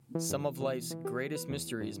Some of life's greatest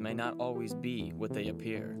mysteries may not always be what they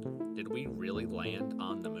appear. Did we really land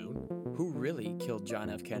on the moon? Who really killed John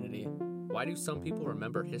F. Kennedy? Why do some people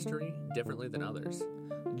remember history differently than others?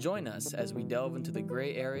 Join us as we delve into the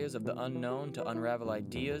gray areas of the unknown to unravel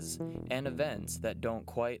ideas and events that don't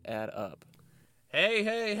quite add up.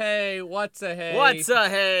 Hey, what's a hey? What's a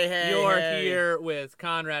hey? You're hey? here with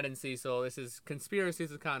Conrad and Cecil. This is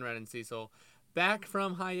Conspiracies with Conrad and Cecil. Back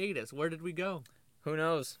from hiatus. Where did we go? Who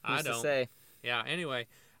knows? Who's I to don't. say? Yeah, anyway.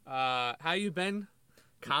 How you been,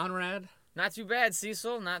 Conrad? Not too bad,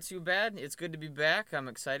 Cecil. Not too bad. It's good to be back. I'm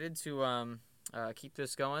excited to keep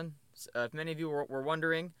this going. If many of you were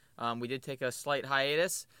wondering, we did take a slight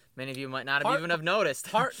hiatus. Many of you might not have even have noticed.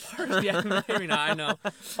 Yeah, maybe not. I know.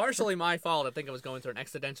 Partially my fault. I think I was going through an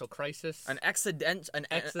accidental crisis. An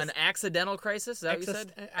accidental crisis? Is that what you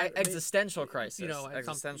said? Existential crisis. You know,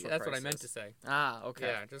 existential that's crisis. what I meant to say. Ah,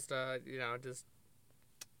 okay. Yeah, just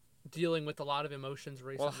dealing with a lot of emotions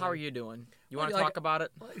recently. Well, how are you doing? You want to Like- talk about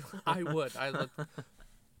it? I would.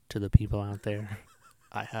 To the people out there,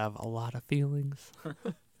 I have a lot of feelings.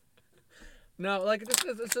 No, like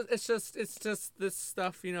it's just this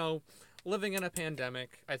stuff. You know, living in a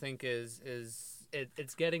pandemic, I think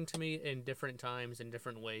it's getting to me in different times in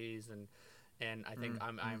different ways, and I think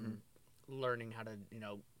I'm learning how to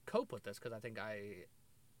cope with this because I think I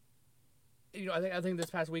think this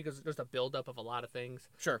past week was just a buildup of a lot of things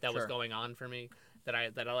that was going on for me that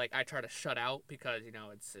I try to shut out because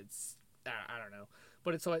it's I don't know,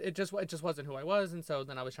 but it just wasn't who I was, and so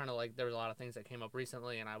then I was trying to there was a lot of things that came up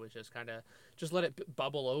recently, and I was just kind of just let it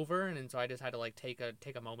bubble over, and so I just had to take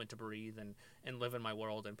a moment to breathe and live in my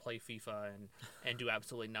world and play FIFA and do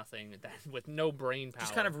absolutely nothing with no brain power.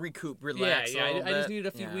 Just kind of recoup, relax. Yeah. I I just needed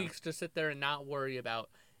a few weeks to sit there and not worry about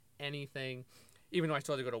anything. Even though I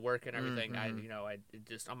still had to go to work and everything, I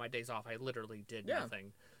just on my days off I literally did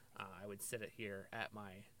nothing. I would sit here at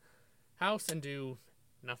my house and do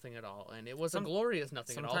nothing at all, and it was a glorious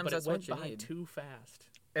nothing at all. But it went by too fast.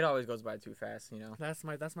 It always goes by too fast, That's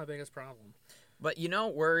my biggest problem. But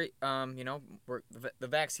the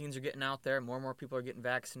vaccines are getting out there. More and more people are getting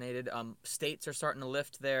vaccinated. States are starting to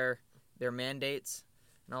lift their mandates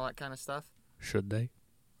and all that kind of stuff. Should they?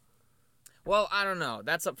 Well, I don't know.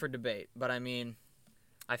 That's up for debate. But I mean,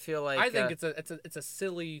 I feel like I think it's a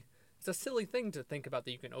silly thing to think about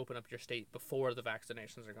that you can open up your state before the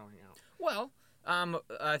vaccinations are going out. Well,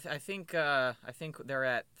 I think they're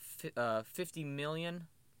at 50 million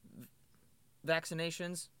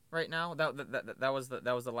vaccinations right now. That was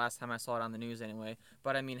the last time I saw it on the news anyway.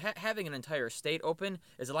 But I mean, having an entire state open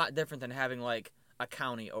is a lot different than having a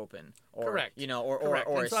county open, or correct,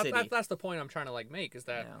 or a city. That's the point I'm trying to make is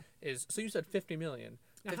that so you said 50 million.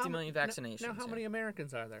 Now, 50 million vaccinations. Now, how many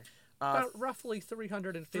Americans are there? About roughly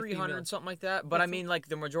 350 million. Something like that. But I mean,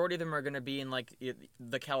 the majority of them are going to be in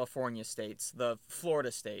the California states, the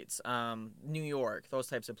Florida states, New York, those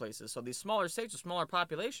types of places. So these smaller states with smaller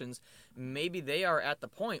populations, maybe they are at the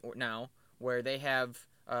point now where they have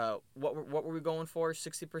what were we going for,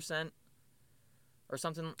 60%? Or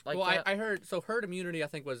something like that. Well, I heard herd immunity. I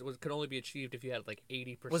think could only be achieved if you had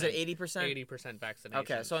 80%. Was it 80%? 80% vaccination.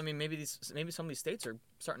 Okay, so I mean, maybe some of these states are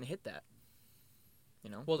starting to hit that.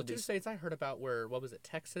 Well, the two states I heard about were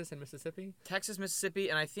Texas and Mississippi. Texas, Mississippi,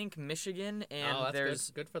 and I think Michigan. And that's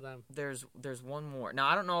good for them. There's one more. Now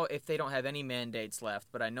I don't know if they don't have any mandates left,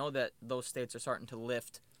 but I know that those states are starting to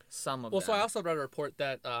lift some of them. Well, so I also read a report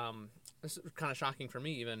that this is kind of shocking for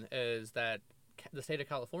me even is that the state of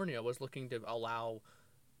California was looking to allow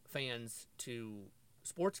fans to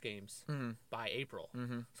sports games by April.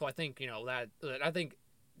 Mm-hmm. So I think I think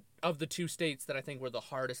of the two states that I think were the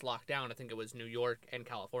hardest locked down, I think it was New York and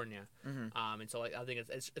California. Mm-hmm. And so I think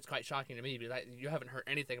it's quite shocking to me because you haven't heard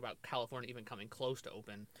anything about California even coming close to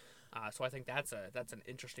open. So I think that's an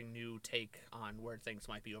interesting new take on where things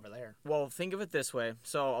might be over there. Well, think of it this way.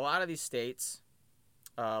 So a lot of these states,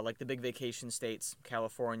 like the big vacation states,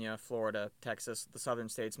 California, Florida, Texas, the southern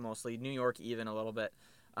states mostly, New York even a little bit,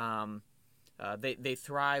 they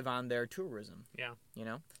thrive on their tourism. Yeah.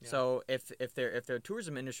 Yeah. So if their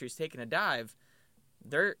tourism industry is taking a dive,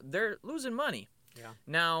 they're losing money. Yeah.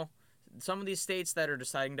 Now, some of these states that are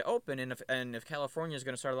deciding to open, and if California is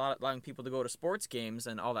going to start allowing people to go to sports games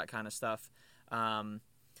and all that kind of stuff,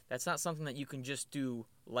 that's not something that you can just do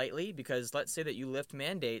lightly, because let's say that you lift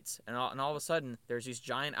mandates and all of a sudden there's these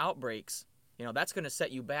giant outbreaks. That's going to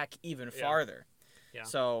set you back even farther. Yeah.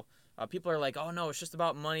 So people are like, oh no, it's just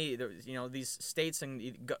about money. These states and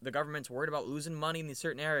the government's worried about losing money in these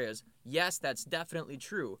certain areas. Yes, that's definitely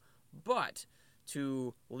true. But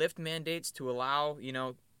to lift mandates, to allow,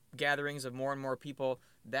 gatherings of more and more people,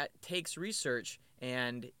 that takes research,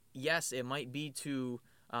 and yes, it might be to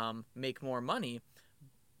make more money,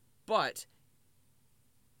 but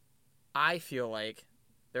I feel like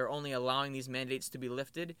they're only allowing these mandates to be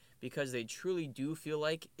lifted because they truly do feel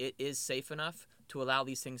like it is safe enough to allow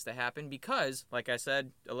these things to happen. Because, like I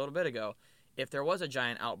said a little bit ago, if there was a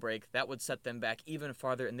giant outbreak, that would set them back even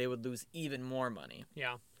farther, and they would lose even more money.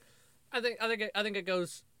 Yeah, I think it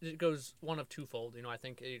goes one of twofold. I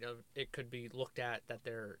think it could be looked at that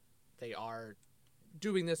they are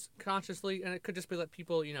doing this consciously, and it could just be that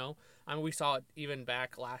people, we saw it even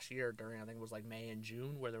back last year during, I think it was like May and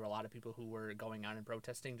June, where there were a lot of people who were going out and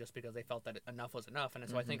protesting just because they felt that enough was enough. And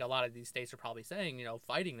so I think a lot of these states are probably saying,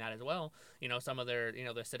 fighting that as well. Some of their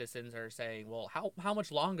citizens are saying, well, how much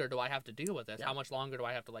longer do I have to deal with this? Yeah. How much longer do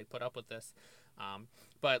I have to put up with this?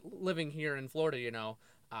 But living here in Florida,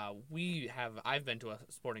 I've been to a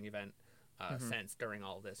sporting event since during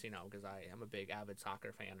all of this, because I am a big avid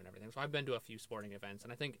soccer fan and everything. So I've been to a few sporting events,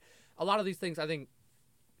 and I think a lot of these things, I think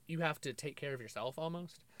you have to take care of yourself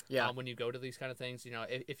almost. Yeah. When you go to these kind of things,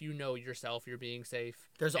 if you know yourself, you're being safe.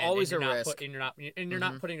 There's always a risk. You're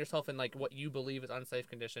not putting yourself in what you believe is unsafe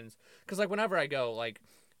conditions. Because whenever I go,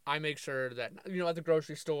 I make sure that, at the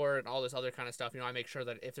grocery store and all this other kind of stuff, I make sure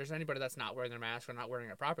that if there's anybody that's not wearing their mask or not wearing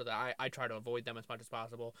it properly, I try to avoid them as much as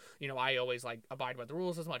possible. I always abide by the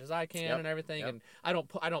rules as much as I can and everything. Yep. And I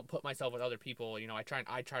don't put myself with other people. I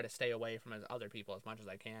try to stay away from other people as much as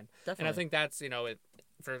I can. Definitely. And I think that's,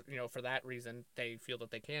 for that reason, they feel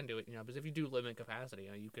that they can do it, because if you do live in capacity,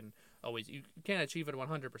 you can always, you can't achieve it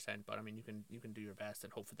 100%, but I mean, you can do your best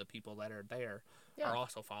and hope for the people that are there are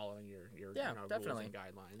also following your definitely. rules and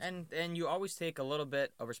guidelines. And you always take a little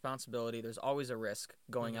bit of responsibility. There's always a risk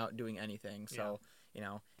going out doing anything. So,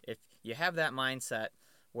 if you have that mindset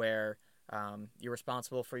where you're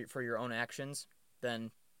responsible for your own actions,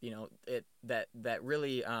 then that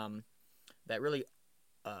really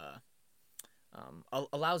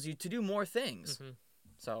allows you to do more things.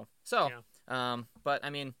 But I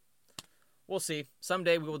mean, we'll see.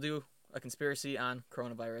 Someday we will do a conspiracy on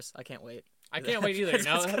coronavirus. I can't wait. I can't wait either. It's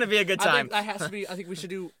gonna be a good time. I think that has to be. I think we should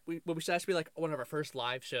do. We should actually be one of our first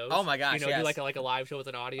live shows. Oh my gosh! Do a live show with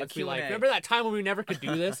an audience. Be Q&A. remember that time when we never could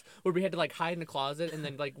do this, where we had to hide in a closet and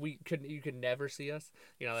then you could never see us.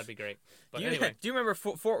 That'd be great. But anyway, do you remember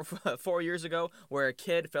 4 years ago where a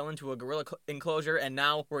kid fell into a gorilla enclosure and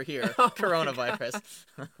now we're here? Coronavirus.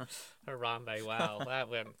 Harambe! Wow, that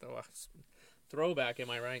went throwback. Am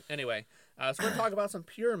I right? Anyway, so we're gonna talk about some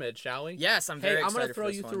pyramids, shall we? Yes, I'm very excited. I'm gonna throw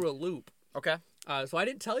you through a loop. Okay. So I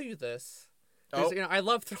didn't tell you this. I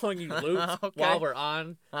love throwing you loops while we're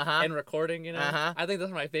on and recording. I think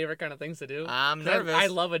that's my favorite kind of things to do. I'm nervous. I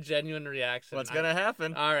love a genuine reaction. What's gonna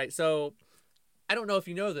happen? All right, so I don't know if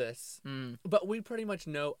you know this, but we pretty much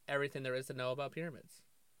know everything there is to know about pyramids.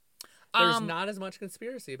 There's not as much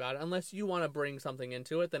conspiracy about it, unless you want to bring something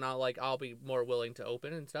into it. Then I'll be more willing to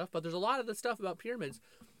open and stuff. But there's a lot of the stuff about pyramids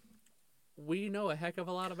we know a heck of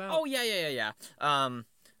a lot about. Oh yeah.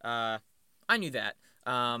 I knew that.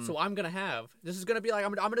 So this is gonna be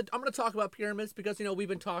I'm gonna talk about pyramids because we've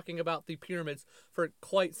been talking about the pyramids for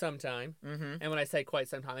quite some time. And when I say quite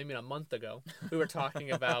some time, I mean a month ago we were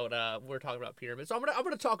talking about pyramids. So I'm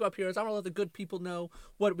gonna talk about pyramids. I'm gonna let the good people know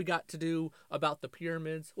what we got to do about the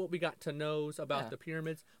pyramids, what we got to know about the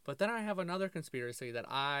pyramids. But then I have another conspiracy that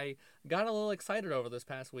I got a little excited over this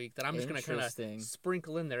past week that I'm just gonna kind of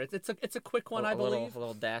sprinkle in there. It's a quick one, I believe. A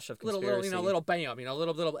little dash of conspiracy. Little bam,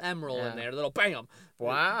 little emerald in there, little bam.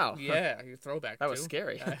 Wow. Yeah, you throwback. That was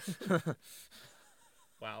scary.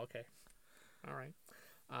 Wow. Okay. All right.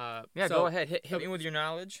 Go ahead. Hit me with your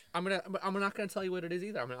knowledge. I'm not gonna tell you what it is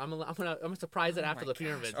either. I'm gonna surprise it after the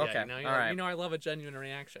pyramids. Okay. Yeah, all right. I love a genuine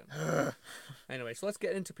reaction. Anyway, so let's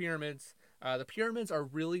get into pyramids. The pyramids are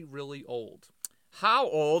really, really old. How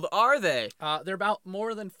old are they? They're about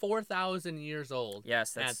more than 4,000 years old.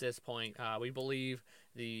 Yes, at this point, we believe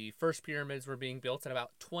the first pyramids were being built at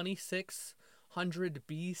about 2600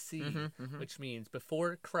 BC, which means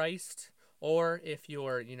before Christ. Or if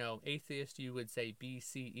you're, atheist, you would say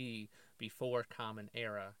BCE, before Common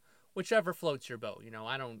Era, whichever floats your boat.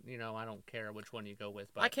 I don't care which one you go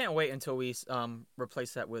with. But I can't wait until we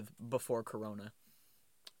replace that with before Corona.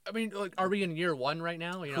 I mean, are we in year 1 right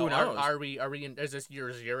now? Who knows? Are we in? Is this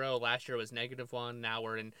year 0? Last year was -1. Now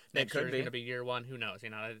we're in. Next year is going to be year 1. Who knows?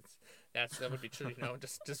 That would be true.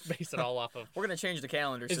 Just base it all off of. We're gonna change the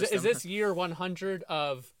calendar system. Is this year 100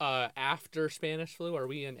 of after Spanish flu? Are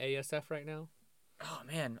we in ASF right now? Oh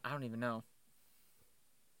man, I don't even know.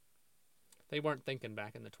 They weren't thinking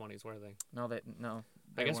back in the 20s, were they? No. I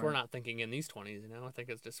they guess we're weren't. not thinking in these 20s, I think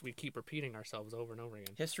it's just we keep repeating ourselves over and over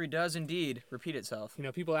again. History does indeed repeat itself.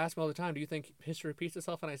 People ask me all the time, do you think history repeats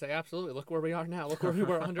itself? And I say, absolutely. Look where we are now. Look where we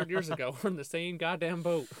were 100 years ago. We're in the same goddamn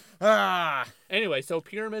boat. Ah. Anyway, so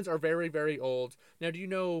pyramids are very, very old. Now, do you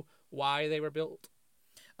know why they were built?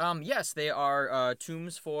 Yes, they are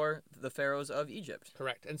tombs for the pharaohs of Egypt.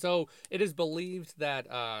 Correct. And so it is believed that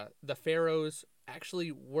the pharaohs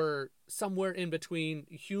actually were somewhere in between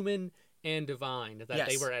human and divine. That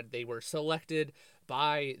Yes. they were selected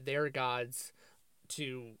by their gods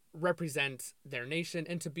to represent their nation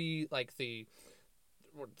and to be like the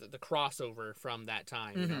crossover from that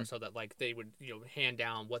time, so that like they would hand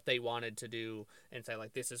down what they wanted to do and say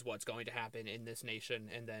like this is what's going to happen in this nation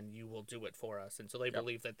and then you will do it for us. And so they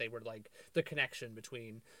believe that they were like the connection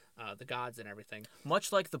between the gods and everything.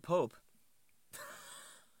 Much like the Pope.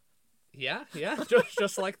 Yeah,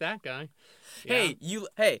 just like that guy. Yeah.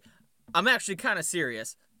 Hey, I'm actually kind of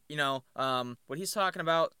serious. What he's talking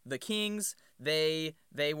about, the kings, they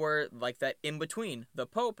were like that in between. The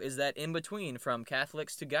Pope is that in between from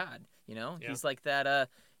Catholics to God. He's like that.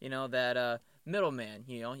 That middleman.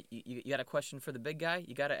 You got a question for the big guy.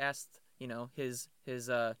 You got to ask. His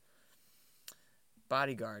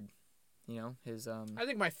bodyguard. His I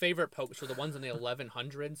think my favorite popes were the ones in the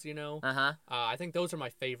 1100s. I think those are my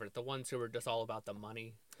favorite. The ones who were just all about the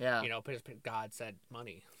money. Yeah. Because God said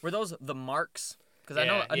money. Were those the marks? Because I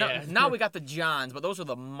know now we got the Johns, but those are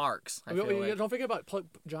the marks. I feel like. Don't forget about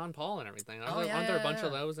John Paul and everything. Aren't there a bunch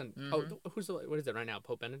of those? And what is it right now?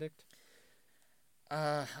 Pope Benedict?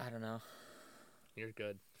 I don't know. You're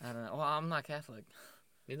good. I don't know. Well, I'm not Catholic.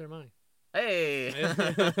 Neither am I. Hey.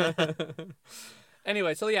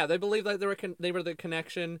 Anyway, so yeah, they believed that they were the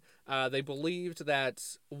connection. They believed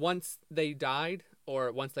that once they died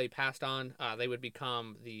or once they passed on, they would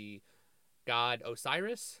become the god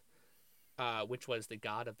Osiris. Which was the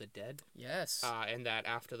god of the dead. Yes. And that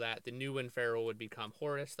after that, the new pharaoh would become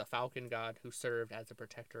Horus, the falcon god, who served as a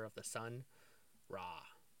protector of the sun, Ra.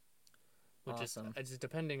 Which awesome. Is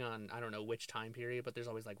depending on, I don't know which time period, but there's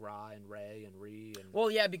always like Ra and Re and Re. And... Well,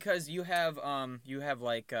 yeah, because you have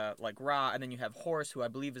like Ra, and then you have Horus, who I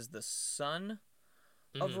believe is the son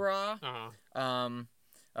of Ra.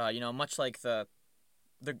 Much like the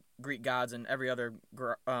Greek gods and every other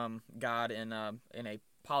god in a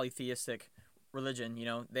polytheistic religion,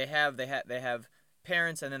 they have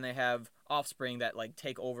parents and then they have offspring that like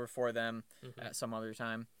take over for them at some other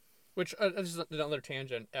time. Which this is another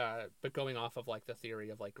tangent, but going off of like the theory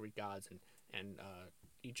of like Greek gods and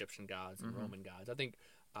Egyptian gods and Roman gods. I think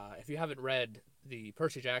if you haven't read the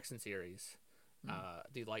Percy Jackson series,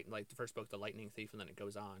 the first book, The Lightning Thief, and then it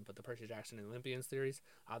goes on, but the Percy Jackson and Olympians series,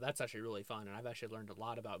 that's actually really fun, and I've actually learned a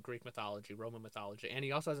lot about Greek mythology, Roman mythology, and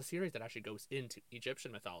he also has a series that actually goes into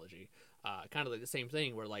Egyptian mythology, kind of like the same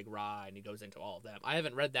thing where like Ra, and he goes into all of them. I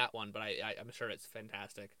haven't read that one, but I'm sure it's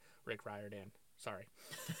fantastic. Rick Riordan. Sorry.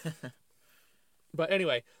 But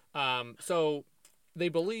anyway, so they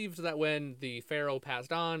believed that when the pharaoh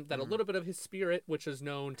passed on, that a little bit of his spirit, which is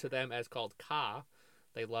known to them as called Ka,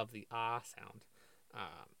 they love the ah sound.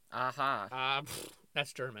 Aha.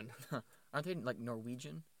 That's German. Aren't they like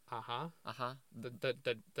Norwegian? Aha. Aha.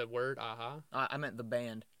 The word aha. I meant the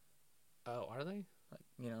band. Oh, are they? Like,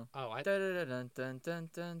 Oh,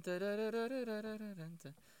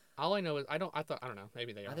 all I know is I don't know.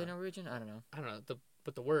 Maybe they are. Are they Norwegian? I don't know.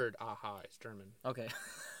 But the word aha is German. Okay.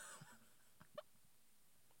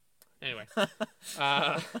 Anyway,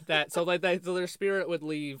 so their spirit would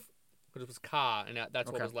leave, which was Ka, and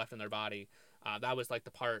that's what was left in their body. That was like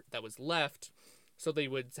the part that was left, so they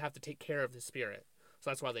would have to take care of the spirit. So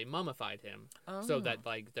that's why they mummified him, so that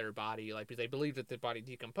like their body, like because they believed that the body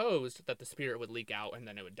decomposed, that the spirit would leak out and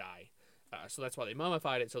then it would die. So that's why they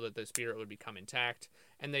mummified it, so that the spirit would become intact.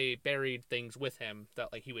 And they buried things with him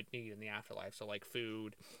that like he would need in the afterlife. So like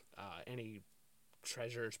food, any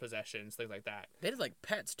treasures, possessions, things like that. They did like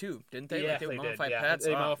pets too, didn't they? Yeah, like, they would mummify did. pets.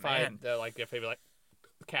 They oh, mummified man. like if they were like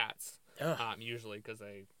cats, usually because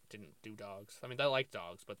they didn't do dogs. I mean, they liked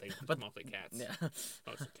dogs, but mostly cats. Yeah.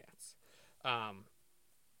 Mostly cats.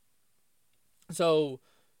 So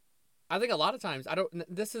I think a lot of times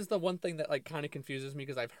this is the one thing that like kind of confuses me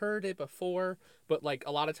because I've heard it before, but like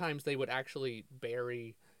a lot of times they would actually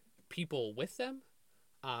bury people with them.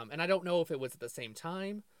 And I don't know if it was at the same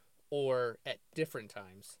time or at different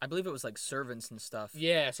times. I believe it was like servants and stuff.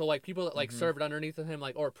 Yeah, so like people that like served underneath of him,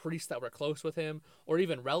 like or priests that were close with him, or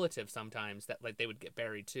even relatives sometimes that like they would get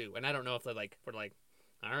buried too. And I don't know if they like were like,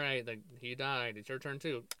 all right, like he died, it's your turn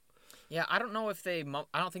too. Yeah, I don't know if I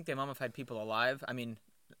don't think they mummified people alive. I mean,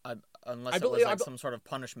 unless I it was believe- like some sort of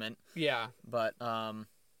punishment. Yeah. But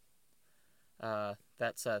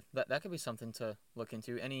that's that could be something to look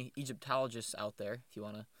into. Any Egyptologists out there, if you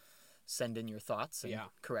want to send in your thoughts and Yeah.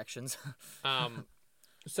 corrections.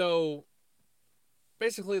 So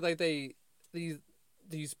basically, like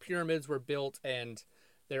these pyramids were built, and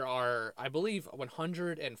there are, I believe,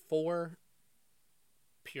 104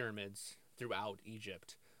 pyramids throughout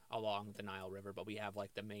Egypt along the Nile River, but we have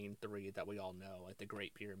like the main three that we all know, like the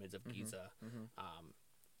Great Pyramids of Giza,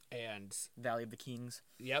 and Valley of the Kings.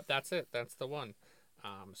 yep, that's it. That's the one.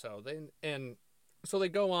 So they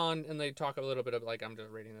go on and they talk a little bit of, like, I'm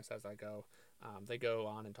just reading this as I go. They go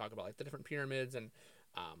on and talk about like the different pyramids, and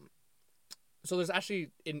so there's actually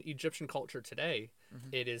in Egyptian culture today,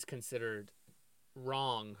 it is considered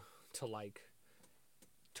wrong to like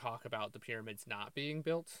talk about the pyramids not being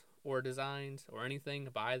built or designed or anything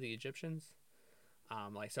by the Egyptians.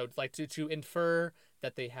 Like, so it's like to infer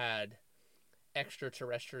that they had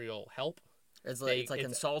extraterrestrial help. It's like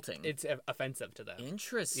insulting. It's offensive to them.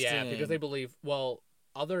 Interesting. Yeah, because they believe, well,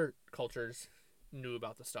 other cultures knew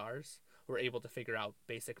about the stars, were able to figure out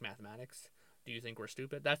basic mathematics. Do you think we're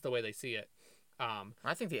stupid? That's the way they see it.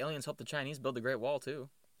 I think the aliens helped the Chinese build the Great Wall too.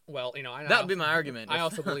 Well, That would be my argument. I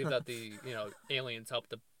also believe that the aliens helped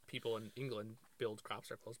the people in England build crop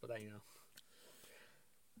circles, but that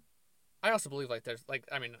I also believe like there's like,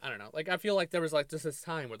 I mean, I don't know, like I feel like there was like just this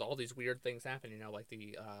time with all these weird things happen, like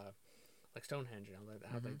the like Stonehenge, like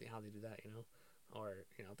how they do that, or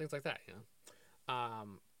things like that,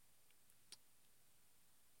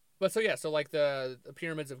 But so yeah, so like the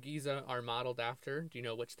pyramids of Giza are modeled after. Do you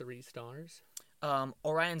know which 3 stars?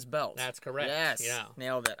 Orion's Belt. That's correct. Yes. Yeah.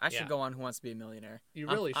 Nailed it. I should Yeah. go on Who Wants to Be a Millionaire. You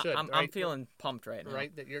really should. I'm right? feeling pumped right now.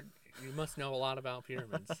 Right, that you must know a lot about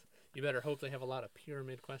pyramids. You better hope they have a lot of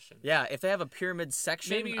pyramid questions. Yeah, if they have a pyramid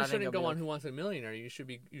section, Maybe you I think shouldn't I'll go be on like, Who Wants to Be a Millionaire. You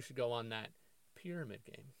should go on that pyramid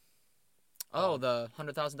game. Oh, the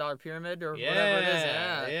 $100,000 pyramid or whatever it is.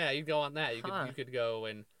 Yeah. You go on that. You Huh. could go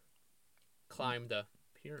and climb the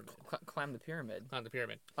pyramid. Climb the pyramid. Climb the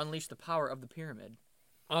pyramid. Unleash the power of the pyramid.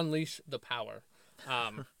 Unleash the power.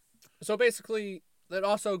 So basically, that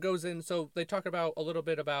also goes in. So they talk about a little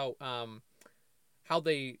bit about how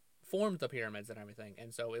they formed the pyramids and everything,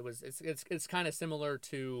 and so it's kind of similar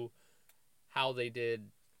to how they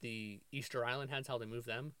did the Easter Island heads, how they moved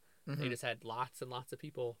them. They just had lots and lots of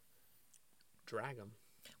people drag them.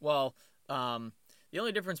 Well, the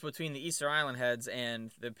only difference between the Easter Island heads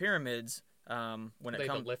and the pyramids, when They it had to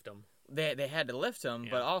comes, lift them. they had to lift them,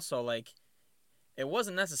 Yeah. but also like, it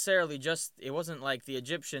wasn't necessarily it wasn't like the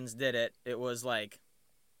Egyptians did it. It was like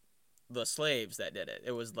the slaves that did it.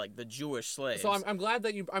 It was like the Jewish slaves. So I'm glad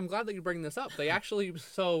that you bring this up. They actually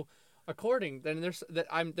there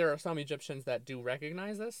are some Egyptians that do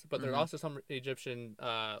recognize this, but there are also some Egyptian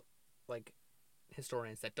like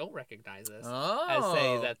historians that don't recognize this, as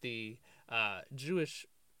say that the Jewish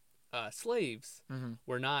slaves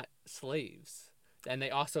were not slaves, and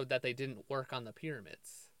they also that they didn't work on the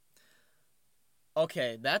pyramids.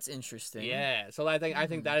 Okay, that's interesting. Yeah, so I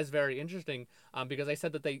think that is very interesting, because they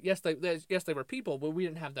said that they were people, but we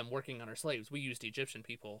didn't have them working on our slaves. We used Egyptian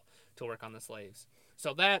people to work on the slaves.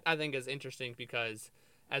 So that I think is interesting because,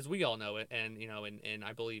 as we all know it, and in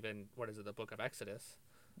I believe in the Book of Exodus.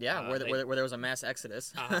 Yeah, where there was a mass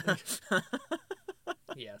exodus.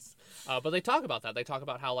 Yes, but they talk about that. They talk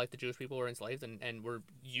about how like the Jewish people were enslaved and were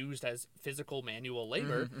used as physical manual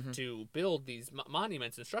labor to build these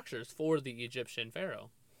monuments and structures for the Egyptian pharaoh.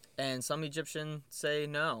 And some Egyptians say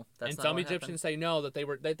no. And some Egyptians say no, that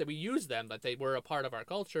that we used them, that they were a part of our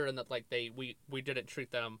culture, and that like we didn't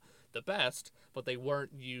treat them the best, but they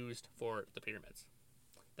weren't used for the pyramids.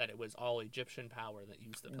 That it was all Egyptian power that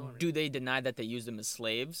used the pyramids. Do they deny that they used them as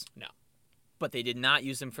slaves? No. But they did not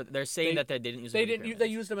use them for. They're saying that they didn't use them. They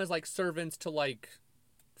used them as like servants to like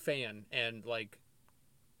fan and like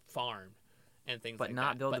farm and things like that. But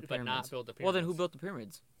not build the pyramids. Well, then who built the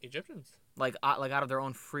pyramids? Egyptians. Like out of their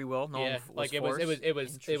own free will. No one was forced?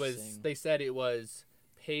 It was. They said it was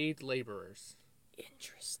paid laborers.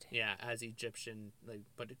 Interesting. Yeah, as Egyptian,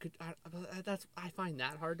 but it could. I find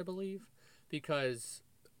that hard to believe, because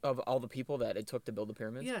of all the people that it took to build the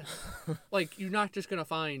pyramids. Yeah, like you're not just gonna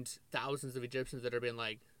find thousands of Egyptians that are being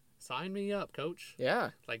like, "Sign me up, coach." Yeah.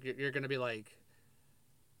 Like you're gonna be like,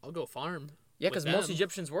 "I'll go farm." Yeah, because most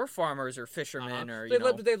Egyptians were farmers or fishermen, or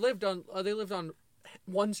they lived on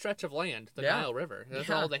one stretch of land, the Nile River. That's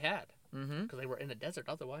all they had. Because they were in a desert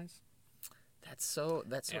otherwise. That's so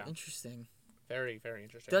interesting. Very, very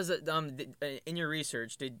interesting. Does it in your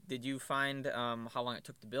research did you find how long it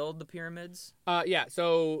took to build the pyramids? Yeah.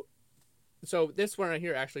 So this one right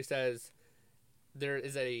here actually says there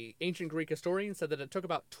is a ancient Greek historian said that it took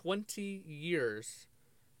about 20 years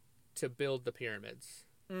to build the pyramids.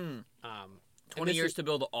 20 years to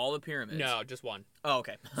build all the pyramids? No, just one. Oh,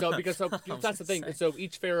 okay. So that's the thing. So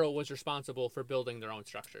each pharaoh was responsible for building their own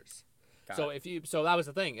structures. So that was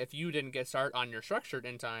the thing. If you didn't get started on your structure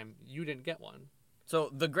in time, you didn't get one. So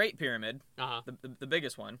the Great Pyramid, the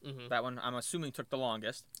biggest one, that one I'm assuming took the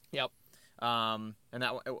longest. Yep. And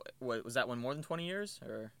that one, was that one more than 20 years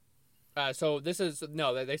or? So this is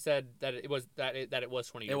no. They said that it was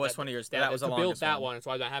 20 years. It was 20 years. That was the to longest build that one.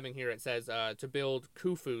 So I'm having here. It says to build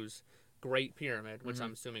Khufu's Great Pyramid, which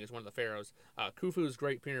I'm assuming is one of the pharaohs. Khufu's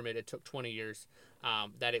Great Pyramid. It took 20 years.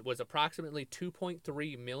 That it was approximately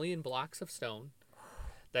 2.3 million blocks of stone.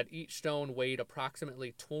 That each stone weighed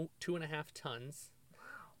approximately 2.5 tons.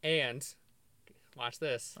 And watch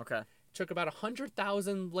this. Okay. It took about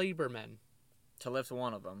 100,000 labor men to lift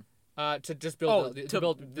one of them. To just build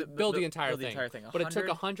the entire thing. But it took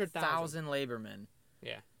 100,000 labor men.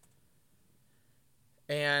 Yeah.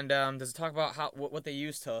 And does it talk about what they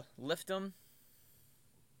used to lift them?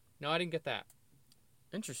 No, I didn't get that.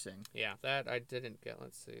 Interesting. Yeah, that I didn't get.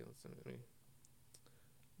 Let's see.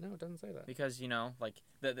 No, it doesn't say that. Because like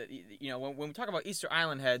when we talk about Easter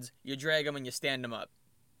Island heads, you drag them and you stand them up.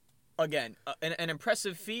 Again, an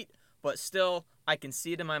impressive feat, but still, I can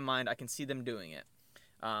see it in my mind. I can see them doing it.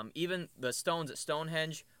 Even the stones at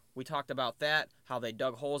Stonehenge, we talked about that. How they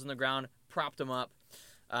dug holes in the ground, propped them up.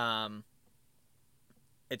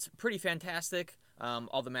 It's pretty fantastic.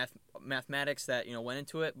 All the mathematics that went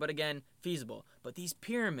into it, but again, feasible. But these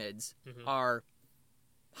pyramids are.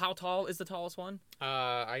 How tall is the tallest one?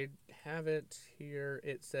 I have it here.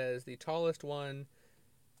 It says the tallest one.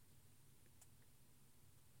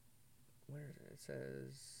 Where is it? It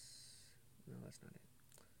says. No, that's not it.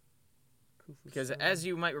 Khufu Because stone. as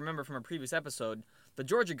you might remember from a previous episode, the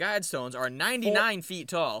Georgia Guidestones are 99 feet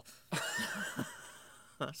tall.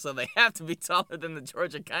 So they have to be taller than the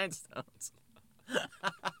Georgia Guidestones.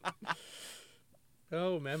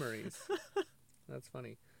 Oh, memories. That's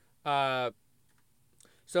funny.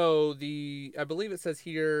 So I believe it says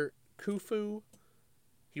here, Khufu,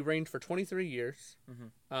 he reigned for 23 years,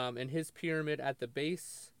 and his pyramid at the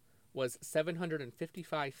base was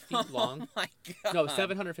 755 feet long. Oh my god! No,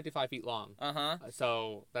 755 feet long.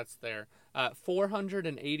 So that's there.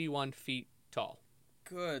 481 feet tall.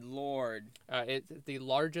 Good lord! It's the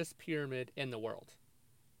largest pyramid in the world.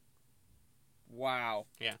 Wow.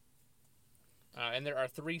 Yeah. And there are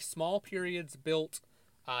 3 small pyramids built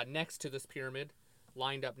next to this pyramid,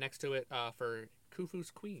 lined up next to it for Khufu's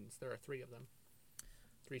queens. There are 3 of them.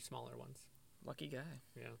 3 smaller ones. Lucky guy.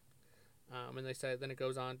 Yeah. And they said, then it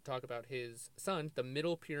goes on to talk about his son. The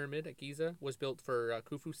middle pyramid at Giza was built for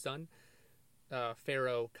Khufu's son,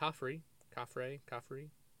 Pharaoh Khafre.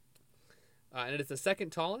 And it is the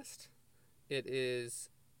second tallest. It is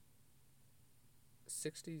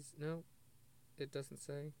 60s. No, it doesn't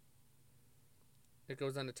say. It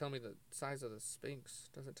goes on to tell me the size of the Sphinx.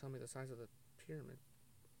 Doesn't tell me the size of the pyramid.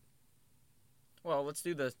 Well, let's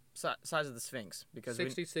do the size of the Sphinx because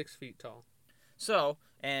 66 feet tall. So,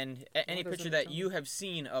 and any picture that you have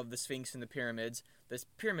seen of the Sphinx and the pyramids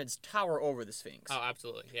tower over the Sphinx. Oh,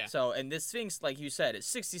 absolutely, yeah. So, and this Sphinx, like you said, is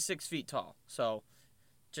 66 feet tall. So,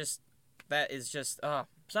 that is just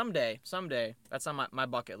someday, that's on my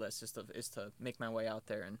bucket list is to make my way out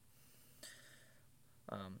there and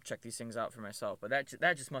check these things out for myself. But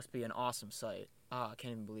that just must be an awesome sight. I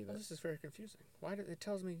can't even believe it. This is very confusing. Why did it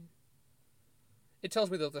tells me? It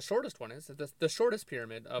tells me that the shortest one is the shortest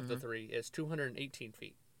pyramid of the 3 is 218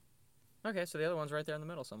 feet. Okay, so the other one's right there in the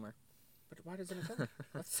middle somewhere. But why doesn't it tell me?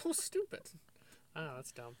 That's so stupid. Oh,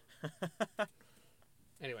 that's dumb.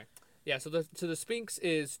 Anyway, yeah. So the Sphinx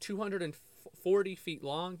is 240 feet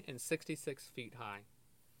long and 66 feet high.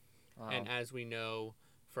 Wow. And as we know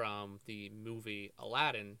from the movie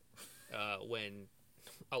Aladdin, when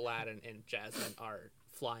Aladdin and Jasmine are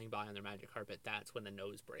flying by on their magic carpet, that's when the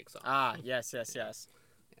nose breaks off. Yes.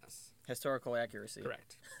 Historical accuracy.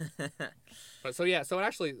 Correct. But so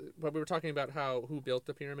actually, when we were talking about who built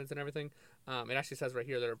the pyramids and everything, it actually says right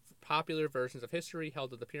here there are popular versions of history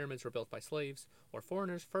held that the pyramids were built by slaves or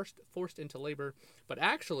foreigners first forced into labor, but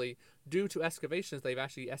actually, due to excavations, they've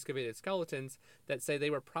actually excavated skeletons that say they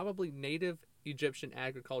were probably native Egyptian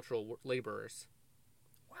agricultural laborers.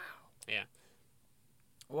 Wow. Yeah.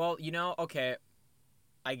 Well, okay,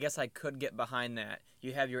 I guess I could get behind that.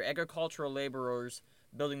 You have your agricultural laborers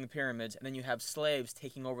building the pyramids, and then you have slaves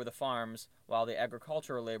taking over the farms while the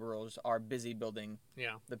agricultural laborers are busy building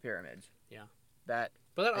the pyramids. Yeah. I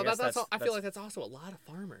feel like that's also a lot of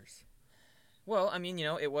farmers. Well, I mean,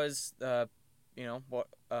 it was,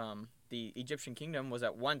 the Egyptian kingdom was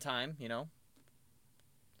at one time, the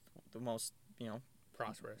most,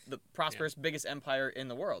 Prosperous. the prosperous, biggest empire in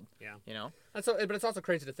the world. Yeah. And so, but it's also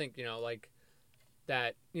crazy to think, like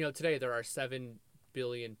that, today there are 7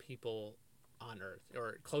 billion people on Earth,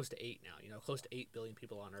 or close to 8 now, close to 8 billion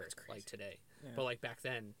people on Earth, like today. Yeah. But like back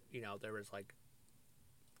then, there was like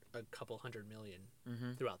a couple 100 million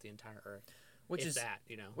throughout the entire Earth. Which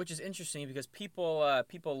is interesting because people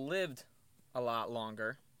lived a lot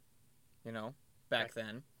longer, back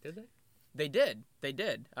then. Did they? They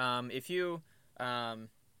did. If you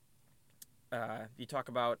you talk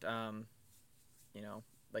about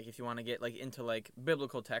like if you want to get like into like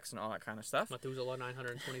biblical texts and all that kind of stuff. Methuselah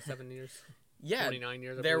 927 years. Yeah, 29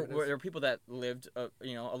 years. There were people that lived,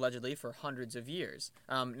 allegedly for hundreds of years.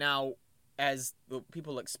 Now, as the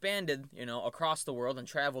people expanded, across the world and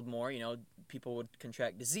traveled more, people would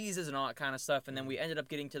contract diseases and all that kind of stuff, and then we ended up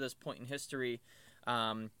getting to this point in history,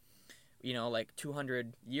 like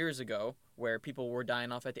 200 years ago, where people were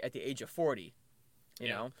dying off at the age of 40.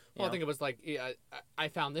 Well, I think it was like I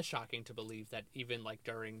found this shocking to believe that even like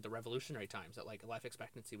during the revolutionary times that like life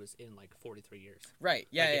expectancy was in like 43 years. Right.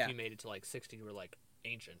 Yeah. Like, yeah. If you made it to like 60, you were like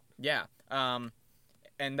ancient. Yeah. And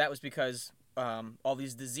that was because all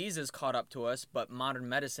these diseases caught up to us, but modern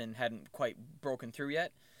medicine hadn't quite broken through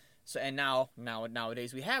yet. So and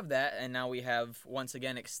nowadays we have that, and now we have once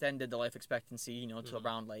again extended the life expectancy, to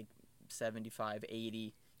around like 75,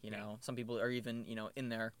 80. Some people are even, in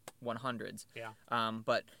their 100s. Yeah.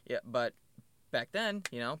 But back then,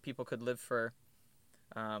 people could live for,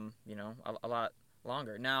 a lot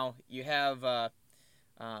longer. Now you have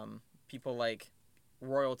people like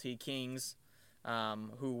royalty kings,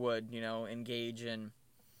 who would, engage in,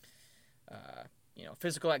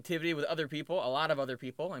 physical activity with other people, a lot of other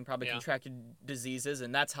people, and probably contracted diseases,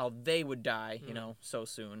 and that's how they would die, so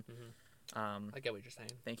soon. I get what you're saying.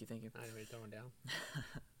 Thank you. I know you're throwing down.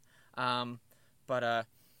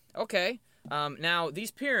 Okay. Now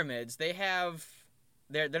these pyramids,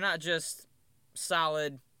 they're not just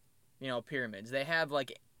solid, pyramids. They have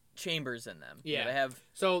like chambers in them. Yeah. They have.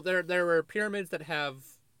 So there were pyramids that have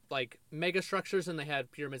like mega structures, and they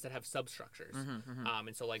had pyramids that have substructures.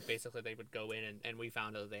 And so like basically they would go in, and we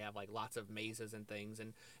found that they have like lots of mazes and things,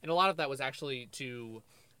 and a lot of that was actually to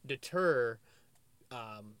deter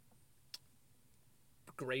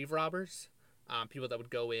grave robbers. People that would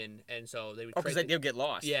go in, and so they would. Because they would get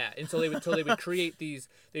lost. Yeah, and so they would create these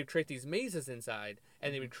mazes inside,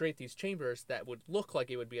 and they would create these chambers that would look like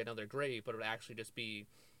it would be another grave, but it would actually just be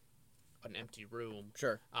an empty room.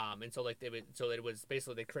 Sure. And so like it was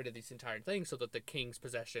basically they created these entire things so that the king's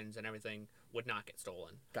possessions and everything would not get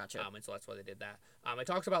stolen. Gotcha. And so that's why they did that. It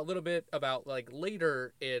talks about a little bit about like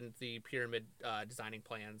later in the pyramid designing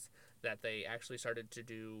plans that they actually started to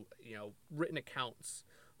do written accounts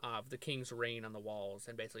of the king's reign on the walls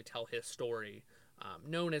and basically tell his story,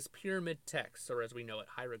 known as pyramid texts, or as we know it,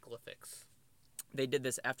 hieroglyphics. They did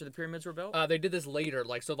this after the pyramids were built? They did this later,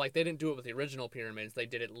 they didn't do it with the original pyramids. They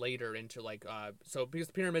did it later into because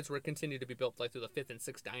the pyramids were continued to be built through the 5th and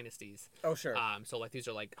 6th dynasties. Oh, sure. So these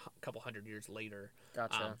are a couple hundred years later.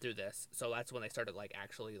 Gotcha. Through this. So that's when they started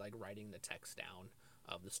actually writing the text down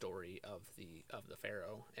of the story of the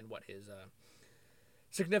pharaoh and what his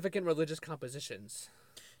significant religious compositions.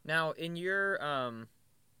 Now, in your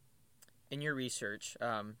research,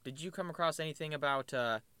 did you come across anything about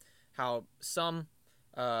how some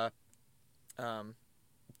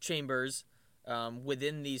chambers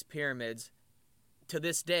within these pyramids to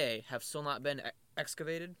this day have still not been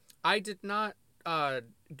excavated? I did not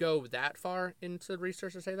go that far into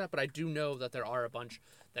research to say that, but I do know that there are a bunch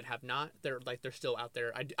that have not. They're still out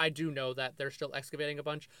there. I do know that they're still excavating a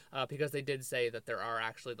bunch because they did say that there are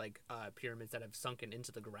actually pyramids that have sunken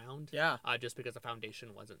into the ground. Yeah. Just because the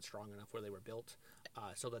foundation wasn't strong enough where they were built,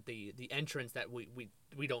 so that the entrance that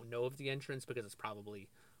we don't know of the entrance because it's probably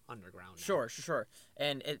underground now. Sure.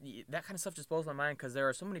 And that kind of stuff just blows my mind because there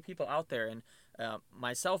are so many people out there, and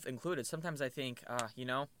myself included. Sometimes I think,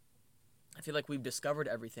 I feel like we've discovered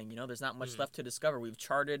everything. There's not much left to discover. We've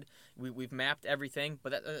charted, we've mapped everything,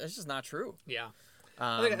 but that's just not true. Yeah.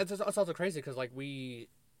 I think it's also crazy because we,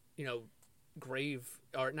 grave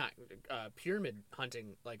or not pyramid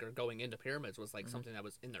hunting or going into pyramids was something that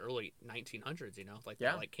was in the early 1900s.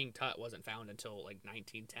 King Tut wasn't found until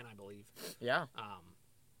 1910, I believe. Yeah.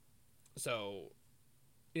 So.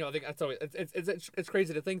 I think that's always, it's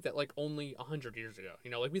crazy to think that only 100 years ago,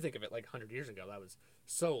 we think of it 100 years ago, that was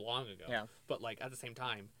so long ago. Yeah. But at the same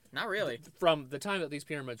time, not really. From the time that these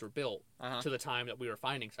pyramids were built to the time that we were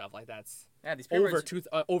finding stuff, that's these pyramids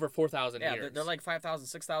over 4,000 years. Yeah, they're 5,000,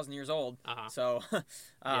 6,000 years old. So,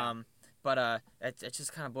 it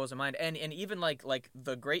just kind of blows my mind. And even like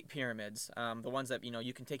the Great Pyramids, the ones that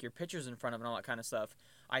you can take your pictures in front of and all that kind of stuff.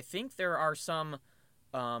 I think there are some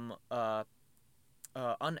unexcavated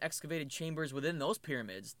chambers within those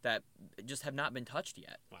pyramids that just have not been touched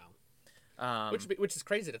yet. Wow. Which is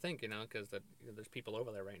crazy to think, because there's people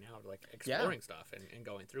over there right now like exploring stuff and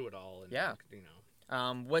going through it all. And, yeah.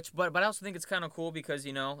 But I also think it's kind of cool because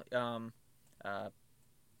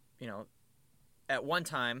at one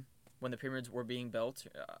time when the pyramids were being built,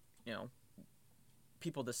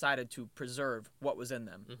 people decided to preserve what was in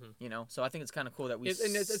them. Mm-hmm. So I think it's kind of cool that we it's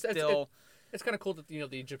kind of cool that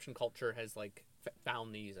the Egyptian culture has like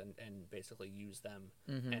found these and basically used them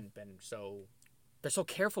and been so. They're so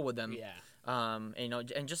careful with them. Yeah.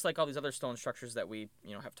 And just like all these other stone structures that we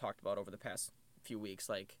have talked about over the past few weeks,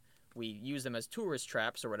 like we use them as tourist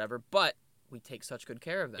traps or whatever, but we take such good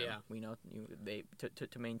care of them. Yeah. We know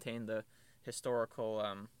to maintain the historical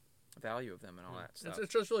value of them and all that stuff.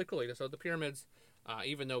 It's just really cool. So the pyramids,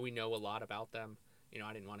 even though we know a lot about them,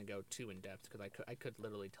 I didn't want to go too in depth because I could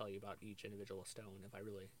literally tell you about each individual stone if I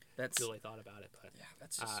really thought about it. But yeah,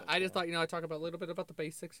 that's just so I just thought I'd talk about a little bit about the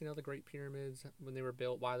basics. The Great Pyramids, when they were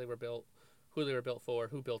built, why they were built, who they were built for,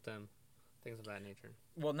 who built them, things of that nature.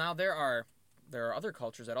 Well, now there are other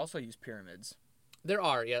cultures that also use pyramids. There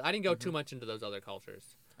are, yeah. I didn't go too much into those other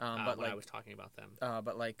cultures. But when I was talking about them.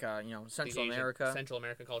 But like Central America, Central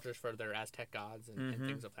American cultures for their Aztec gods and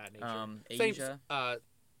things of that nature. Asia,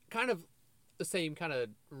 kind of the same kind of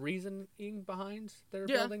reasoning behind their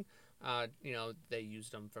building. They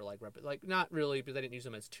used them for like not really, but they didn't use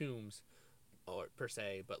them as tombs, or per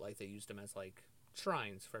se, but like they used them as like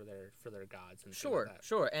shrines for their gods and sure, like that.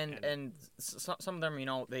 Sure, and some of them,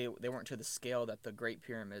 they weren't to the scale that the Great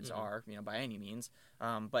Pyramids are, by any means.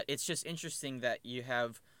 But it's just interesting that you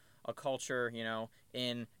have a culture,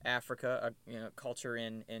 in Africa, a culture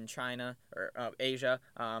in China or Asia,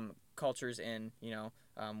 cultures in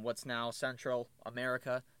what's now Central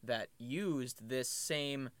America that used this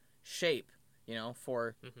same shape,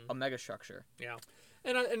 for a megastructure. Yeah,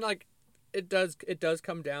 and like. It does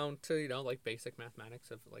come down to like basic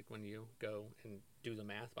mathematics of like when you go and do the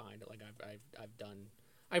math behind it. Like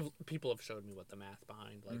people have showed me what the math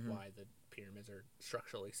behind like why the pyramids are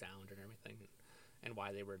structurally sound and everything, and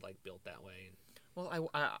why they were like built that way. Well,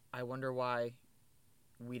 I wonder why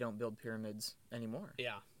we don't build pyramids anymore.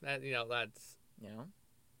 Yeah, that's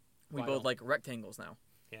we build like rectangles now.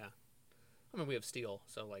 Yeah, I mean we have steel,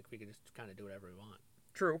 so like we can just kind of do whatever we want.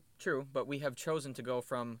 True, but we have chosen to go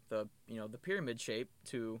from the pyramid shape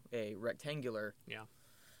to a rectangular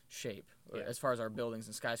shape as far as our buildings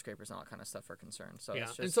and skyscrapers and all that kind of stuff are concerned. So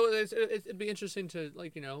it's just... and so it'd be interesting to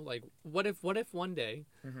like what if one day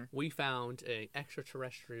we found a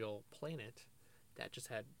extraterrestrial planet that just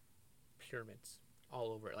had pyramids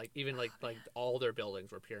all over it, like even like all their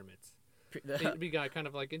buildings were pyramids. It'd be kind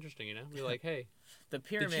of like interesting, Be like, hey, the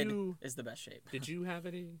pyramid is the best shape. Did you have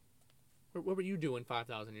any? What were you doing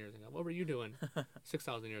 5,000 years ago? What were you doing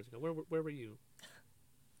 6,000 years ago? Where were you?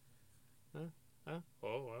 Huh? Oh,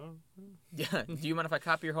 well. Yeah. Do you mind if I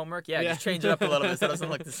copy your homework? Yeah. Just change it up a little bit so it doesn't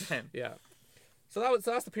look the same. Yeah. So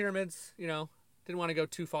that's the pyramids. Didn't want to go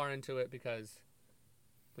too far into it because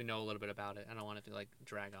we know a little bit about it. I don't want it to like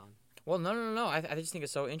drag on. Well, no. I just think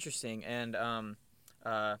it's so interesting, and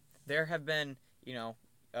there have been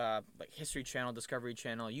like History Channel, Discovery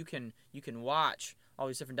Channel. You can watch all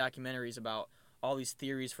these different documentaries about all these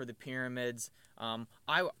theories for the pyramids. I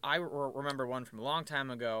remember one from a long time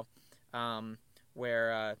ago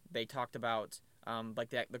where they talked about like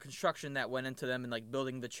the construction that went into them and like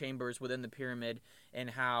building the chambers within the pyramid, and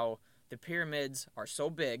how the pyramids are so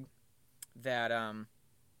big that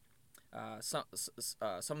some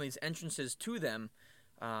of these entrances to them,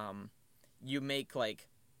 you make like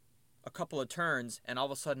a couple of turns and all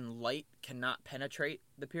of a sudden light cannot penetrate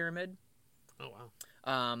the pyramid. Oh wow.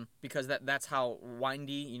 Because that's how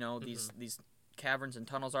windy these caverns and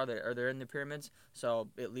tunnels are that are there in the pyramids. So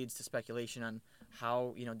it leads to speculation on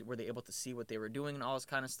how were they able to see what they were doing and all this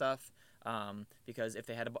kind of stuff. Because if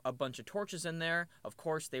they had a bunch of torches in there, of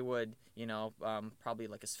course they would probably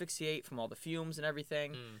like asphyxiate from all the fumes and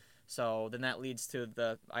everything. So then that leads to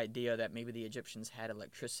the idea that maybe the Egyptians had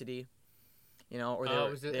electricity.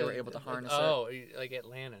 Or they were able to harness it. Oh, like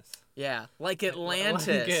Atlantis. Yeah, like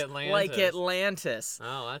Atlantis. Like Atlantis.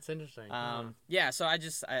 Oh, that's interesting. Yeah, so I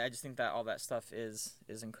just think that all that stuff is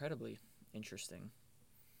incredibly interesting.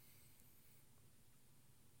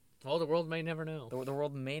 Well, the world may never know. The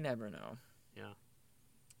world may never know. Yeah.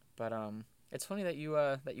 But it's funny that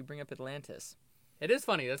you bring up Atlantis. It is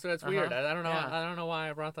funny. That's weird. I don't know. Yeah. I don't know why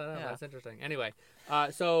I brought that up. Yeah. That's interesting. Anyway,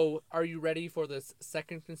 so are you ready for this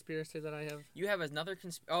second conspiracy that I have? You have another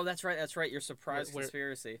Oh, that's right. That's right. Your surprise Where-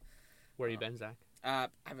 conspiracy. Where you been, Zach?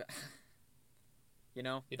 You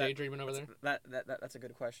know, You daydreaming over there? that's a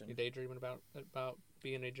good question. You daydreaming about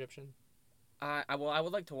being an Egyptian? I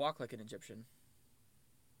would like to walk like an Egyptian.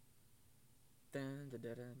 Dun, dun,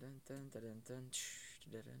 dun, dun, dun, dun, dun, dun,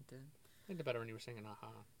 dun, dun, dun. I think the better when you were singing "Aha."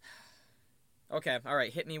 Okay, all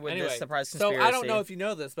right. Hit me with Anyway, this surprise so conspiracy. I don't know if you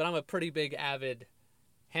know this, but I'm a pretty big avid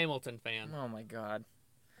Hamilton fan. Oh my God.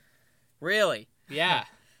 Really? Yeah,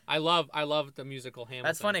 I love the musical Hamilton.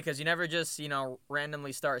 That's funny because you never just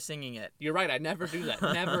randomly start singing it. You're right. I never do that.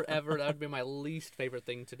 Never ever. That would be my least favorite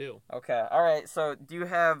thing to do. Okay. All right. So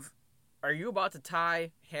are you about to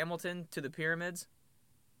tie Hamilton to the pyramids,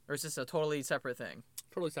 or is this a totally separate thing?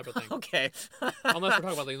 Totally separate thing. Okay. Unless we're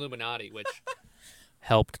talking about the Illuminati, which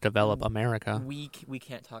Helped develop America. we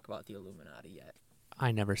can't talk about the Illuminati yet.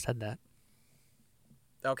 I never said that.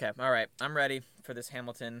 Okay. All right. I'm ready for this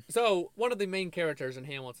Hamilton. So, one of the main characters in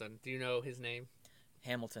Hamilton, do you know his name?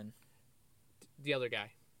 Hamilton. The other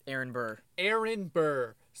guy. Aaron Burr. Aaron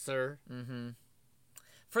Burr, sir. Mm-hmm.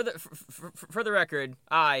 For the record,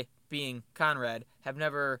 I, being Conrad, have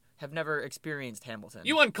never experienced Hamilton.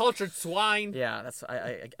 You uncultured swine. Yeah, that's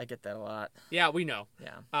I get that a lot. Yeah, we know.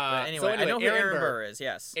 Yeah. Uh, But anyway, so anyway, I know who Aaron Aaron Burr. Burr is.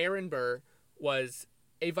 Yes. Aaron Burr was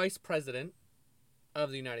a vice president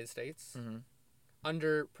of the United States Mm-hmm.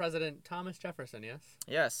 under President Thomas Jefferson, yes?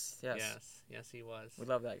 Yes. Yes. Yes, he was. We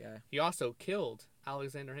love that guy. He also killed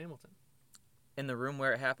Alexander Hamilton. In the room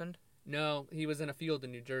where it happened. No, he was in a field in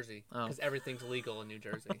New Jersey Oh. because everything's legal in New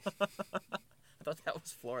Jersey. I thought that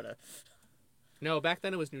was Florida. No, back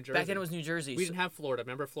then it was New Jersey. Back then it was New Jersey. We didn't have Florida.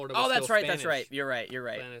 Remember, Florida was Oh, that's still right. Spanish. That's right. You're right. You're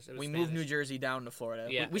right. Spanish. It was We moved New Spanish. Jersey down to Florida.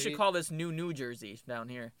 Yeah, We should it- call this New Jersey down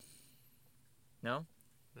here. No.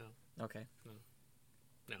 No. Okay.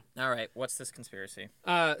 No. All right. What's this conspiracy?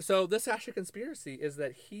 So this actual conspiracy is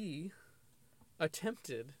that he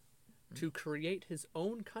attempted to create his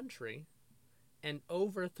own country and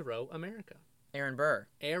overthrow America. Aaron Burr.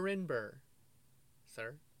 Aaron Burr,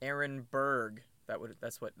 sir. Aaron Berg.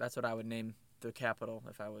 That's what I would name the capital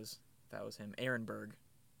if that was him. Aaron Berg.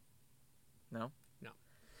 No.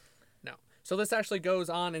 No. So this actually goes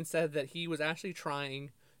on and said that he was actually trying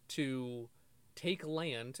to take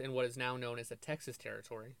land in what is now known as the Texas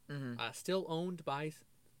territory, Mm-hmm. still owned by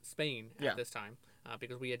Spain at Yeah. this time,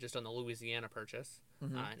 because we had just done the Louisiana Purchase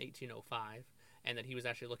Mm-hmm. in 1805, and that he was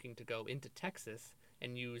actually looking to go into Texas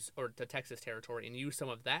and the Texas territory and use some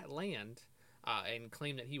of that land and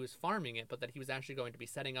claim that he was farming it, but that he was actually going to be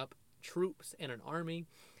setting up troops and an army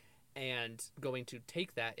and going to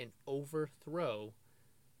take that and overthrow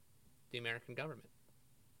the American government.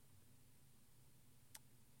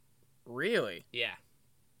 Really? Yeah.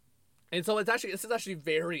 And so this is actually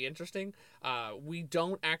very interesting. We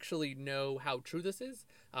don't actually know how true this is,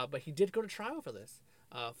 but he did go to trial for this,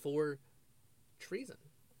 for treason.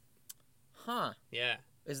 Huh. Yeah.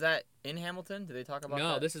 Is that in Hamilton? Did they talk about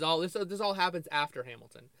No, that? this all happens after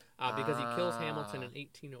Hamilton, because he kills Hamilton in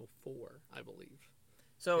 1804, I believe,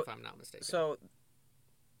 So if I'm not mistaken. So.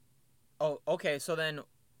 Oh, okay. So then,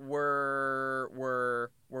 were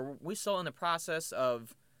we still in the process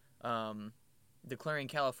of, declaring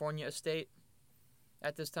California a state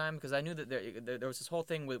at this time? Because I knew that there was this whole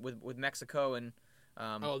thing with Mexico and.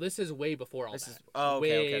 This is way before all This that. is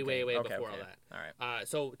okay. way Okay, before okay. all that. All right.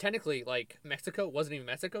 So technically, like, Mexico wasn't even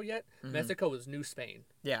Mexico yet. Mhm. Mexico was New Spain.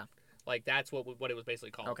 Yeah. Like, that's what it was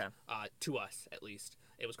basically called. Okay. To us, at least,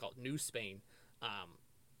 it was called New Spain.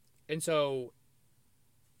 And so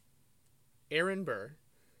Aaron Burr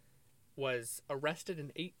was arrested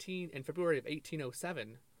in February of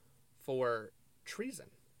 1807 for treason.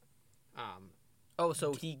 Oh,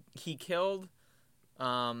 so he killed.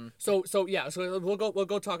 So we'll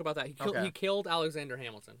go talk about that. Okay. He killed Alexander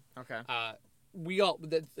Hamilton. Okay.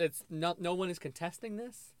 It's not, no one is contesting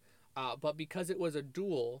this, but because it was a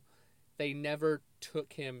duel, they never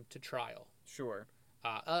took him to trial. Sure.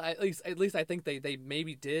 At least I think they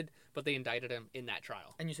maybe did, but they indicted him in that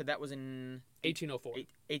trial. And you said that was in 1804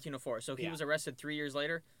 1804. So he Yeah. was arrested 3 years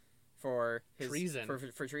later for his Treason.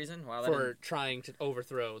 For treason. Wow, that for trying to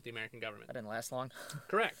overthrow the American government. didn't last long.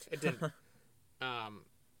 Correct. It didn't.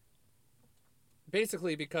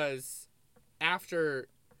 Basically, because after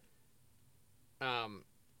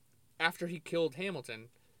he killed Hamilton,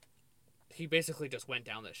 he basically just went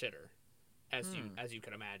down the shitter, as you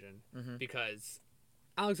can imagine, Mhm. because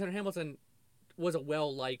Alexander Hamilton was a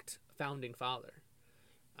well-liked founding father.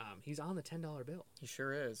 He's on the $10 bill. He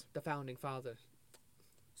sure is. The founding father,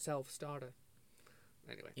 self-starter.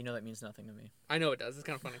 Anyway, You know that means nothing to me. I know it does. It's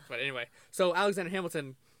kind of funny, but anyway. So Alexander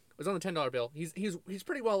Hamilton was on the $10 bill. He's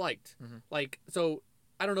pretty well liked. Mm-hmm. Like, so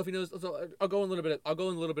I don't know if he knows. So I'll go in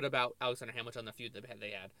a little bit about Alexander Hamilton, the feud that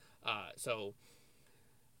they had. So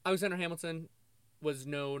Alexander Hamilton was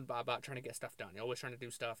known about trying to get stuff done. Always trying to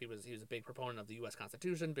do stuff. He was a big proponent of the U.S.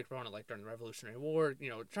 Constitution, big proponent like during the Revolutionary War.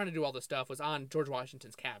 Trying to do all this stuff. Was on George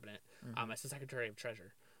Washington's cabinet as the Secretary of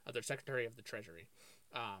the Treasury.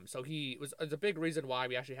 So he was a big reason why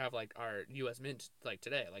we actually have like our U.S. Mint like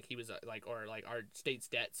today. Like he was our state's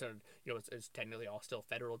debts are it's technically all still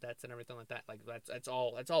federal debts and everything like that. Like that's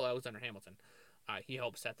all Alexander Hamilton. He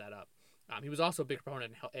helped set that up. He was also a big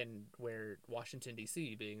proponent in where Washington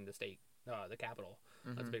D.C. being the state, the capital,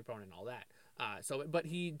 was a big proponent in all that. But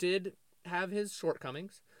he did have his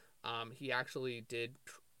shortcomings. He actually did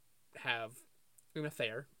have an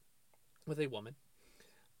affair with a woman.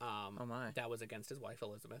 Oh my! That was against his wife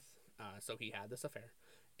Elizabeth. So he had this affair,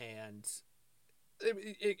 and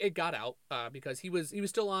it got out because he was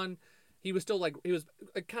still kind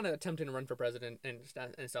of attempting to run for president and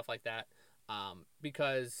stuff like that.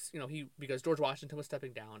 Because George Washington was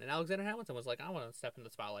stepping down, and Alexander Hamilton was like, I want to step in the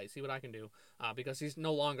spotlight, see what I can do, because he's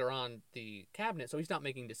no longer on the cabinet, so he's not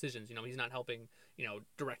making decisions. He's not helping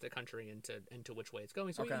direct the country into which way it's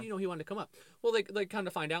going. So okay. he wanted to come up. Well, they kind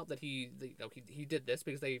of find out that he did this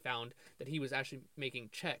because they found that he was actually making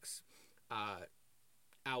checks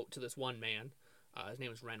out to this one man. His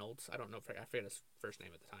name was Reynolds. I forget his first name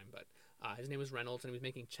at the time, but his name was Reynolds, and he was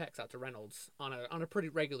making checks out to Reynolds on a pretty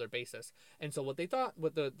regular basis. And so what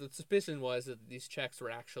the suspicion was that these checks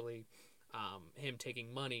were actually him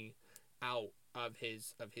taking money out of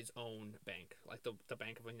his own bank, like the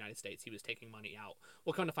Bank of the United States. He was taking money out.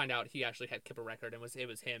 We'll come to find out he actually had kept a record, and it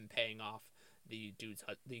was him paying off the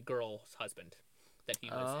girl's husband that he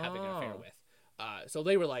was having an affair with. So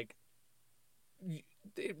they were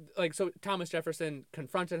so Thomas Jefferson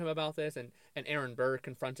confronted him about this, and Aaron Burr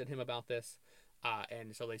confronted him about this,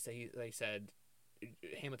 and so they said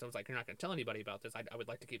Hamilton was like, you're not going to tell anybody about this. I would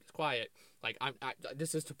like to keep this quiet. Like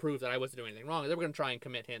this is to prove that I wasn't doing anything wrong. They were going to try and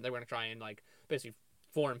commit him. They were going to try and basically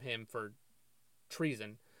form him for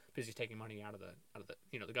treason because he's taking money out of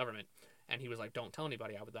the government. And he was like, don't tell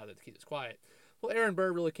anybody. I would rather keep this quiet. Well, Aaron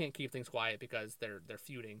Burr really can't keep things quiet because they're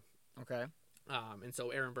feuding. Okay. And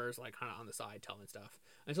so Aaron Burr's kind of on the side telling stuff.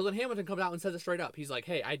 And so then Hamilton comes out and says it straight up. He's like,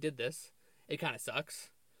 hey, I did this. It kind of sucks,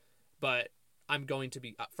 but I'm going to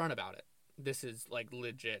be upfront about it. This is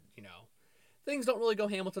legit, Things don't really go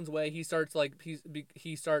Hamilton's way. He starts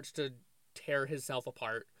he starts to tear himself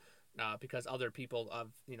apart because other people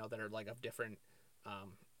that are of different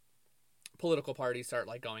political parties start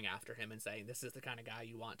going after him and saying, this is the kind of guy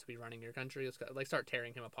you want to be running your country. It's start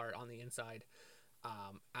tearing him apart on the inside.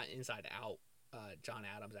 Inside out. John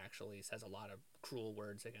Adams actually says a lot of cruel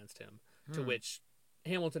words against him, to which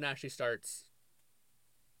Hamilton actually starts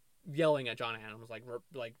yelling at John Adams,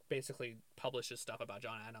 basically publishes stuff about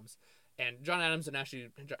John Adams. And John Adams and actually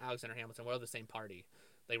Alexander Hamilton were of the same party.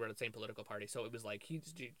 They were the same political party. So it was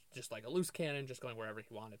he's just a loose cannon, just going wherever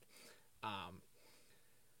he wanted.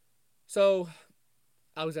 So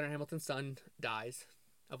Alexander Hamilton's son dies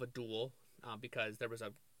of a duel because there was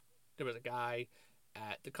a guy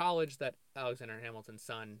at the college that Alexander Hamilton's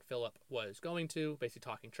son Philip was going to, basically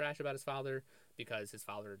talking trash about his father because his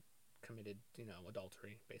father committed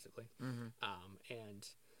adultery basically. And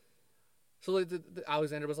so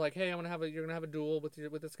Alexander was like, hey, you're gonna have a duel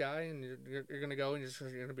with this guy, and you're gonna go and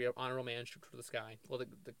you're gonna be an honorable man, shoot for this guy. Well,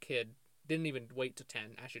 the kid didn't even wait to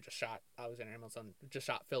 10, actually just shot Alexander Hamilton, just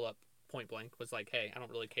shot Philip point blank, was like, hey, I don't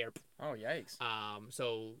really care. Oh, yikes.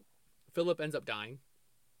 So Philip ends up dying,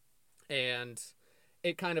 and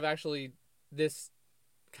it kind of this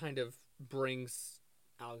kind of brings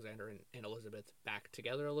Alexander and Elizabeth back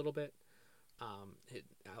together a little bit.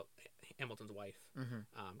 Hamilton's wife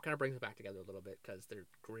kind of brings it back together a little bit because they're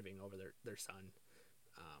grieving over their son.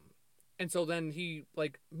 And so then he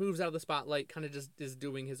moves out of the spotlight, kind of just is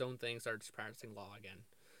doing his own thing, starts practicing law again,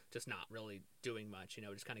 just not really doing much,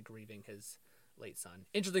 just kind of grieving his late son.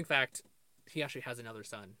 Interesting fact, he actually has another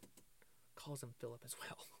son, calls him Philip as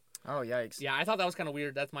well. Oh, yikes. Yeah, I thought that was kind of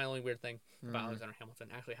weird. That's my only weird thing about Alexander Hamilton.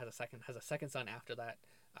 Actually has a second son after that,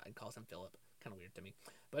 and calls him Philip. Kind of weird to me.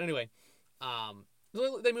 But anyway,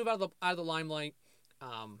 so they move out of the limelight.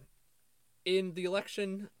 In the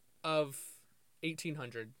election of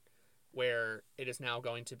 1800, where it is now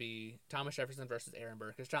going to be Thomas Jefferson versus Aaron Burr,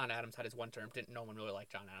 because John Adams had his one term. No one really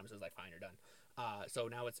liked John Adams. It was like, fine, you're done. So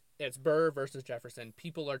now it's Burr versus Jefferson.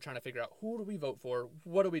 People are trying to figure out, who do we vote for?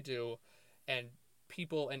 What do we do? And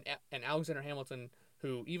people and Alexander Hamilton,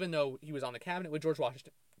 who, even though he was on the cabinet with George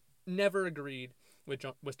Washington, never agreed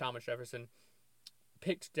with Thomas Jefferson,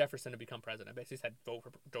 picked Jefferson to become president. Basically said,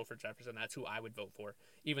 vote for Jefferson. That's who I would vote for.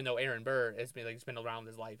 Even though Aaron Burr has been he's been around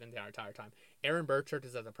his life the entire time. Aaron Burr took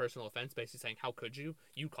this as a personal offense, basically saying, "How could you?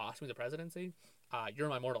 You cost me the presidency. You're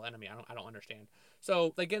my mortal enemy. I don't understand."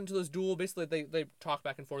 So they get into this duel. Basically, they talk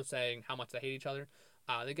back and forth saying how much they hate each other.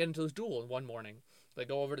 They get into this duel one morning. They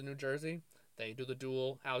go over to New Jersey. They do the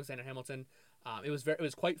duel. Alexander Hamilton. It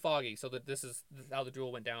was quite foggy. So this is how the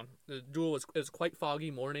duel went down. The duel was quite foggy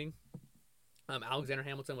morning. Alexander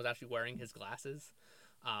Hamilton was actually wearing his glasses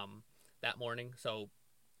that morning. So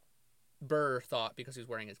Burr thought because he's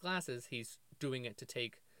wearing his glasses, he's doing it to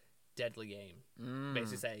take deadly aim.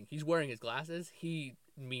 Basically saying he's wearing his glasses, he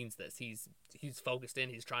means this. He's focused in.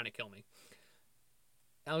 He's trying to kill me.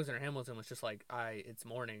 Alexander Hamilton was just like, it's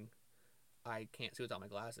morning. I can't see without my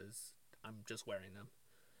glasses. I'm just wearing them.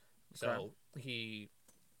 So he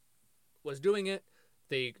was doing it.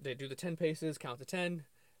 They do the 10 paces, count to 10.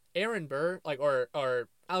 Aaron Burr, or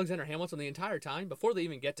Alexander Hamilton, the entire time before they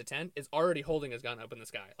even get to 10, is already holding his gun up in the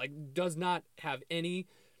sky. Does not have any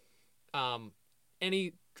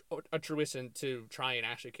truism to try and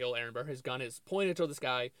actually kill Aaron Burr. His gun is pointed toward the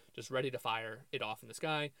sky, just ready to fire it off in the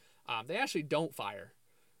sky. They actually don't fire.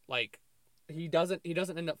 He doesn't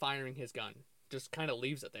end up firing his gun. Just kind of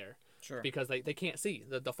leaves it there. Sure. Because they can't see.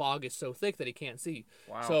 The fog is so thick that he can't see.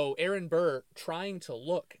 Wow. So Aaron Burr, trying to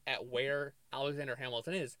look at where Alexander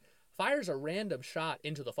Hamilton is, fires a random shot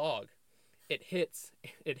into the fog. It hits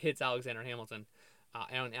Alexander Hamilton,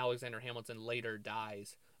 and Alexander Hamilton later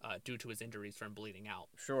dies due to his injuries from bleeding out.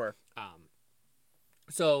 Sure.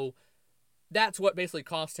 So that's what basically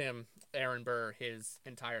cost him, Aaron Burr, his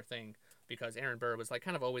entire thing, because Aaron Burr was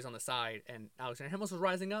kind of always on the side, and Alexander Hamilton was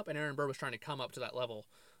rising up, and Aaron Burr was trying to come up to that level.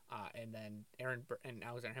 And then Aaron Burr and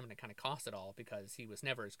Alexander Hamilton kind of cost it all because he was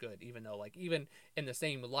never as good, even though even in the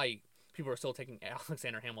same light, people were still taking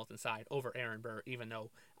Alexander Hamilton's side over Aaron Burr, even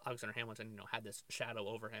though Alexander Hamilton, had this shadow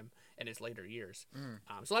over him in his later years.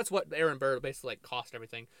 So that's what Aaron Burr basically cost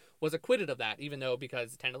everything. Was acquitted of that, even though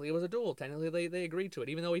because technically it was a duel. Technically they agreed to it,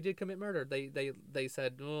 even though he did commit murder. They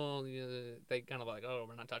said, well, they kind of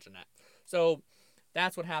we're not touching that. So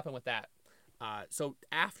that's what happened with that. So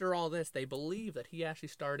after all this, they believe that he actually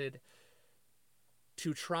started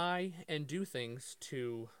to try and do things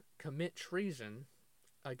to commit treason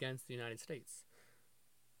against the United States.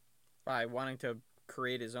 By wanting to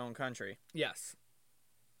create his own country. Yes.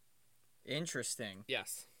 Interesting.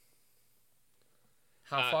 Yes.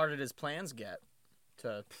 How far did his plans get?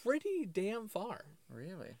 Pretty damn far.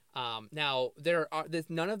 Really? Now,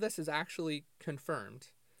 none of this is actually confirmed.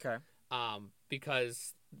 Okay.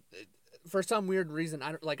 Because for some weird reason,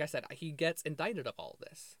 like I said, he gets indicted of all of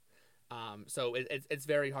this. So it's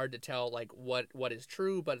very hard to tell what is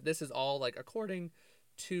true, but this is all according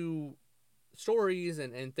to stories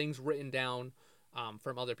and things written down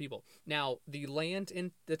from other people. Now, the land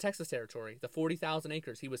in the Texas territory, the 40,000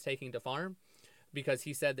 acres he was taking to farm, because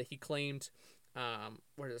he said that he claimed,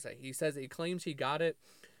 where does it say? He says that he claims he got it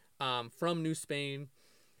from New Spain.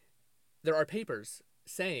 There are papers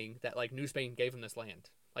saying that New Spain gave him this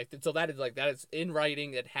land. So that is in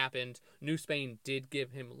writing. It happened. New Spain did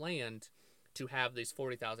give him land to have these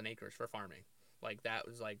 40,000 acres for farming. That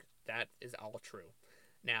is all true.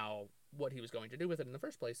 Now, what he was going to do with it in the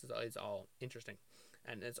first place is all interesting,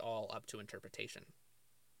 and it's all up to interpretation.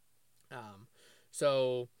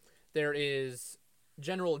 So there is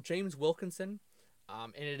General James Wilkinson,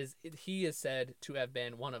 and he is said to have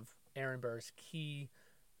been one of Aaron Burr's key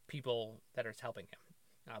people that is helping him,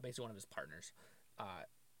 basically one of his partners.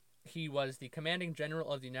 He was the commanding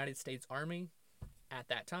general of the United States Army at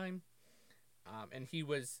that time, and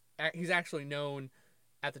he's actually known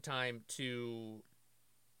at the time to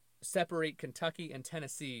separate Kentucky and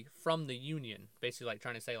Tennessee from the Union, basically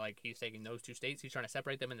trying to say he's taking those two states, he's trying to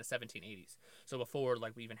separate them in the 1780s. So before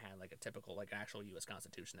we even had a typical actual U.S.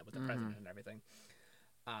 Constitution that with the president and everything.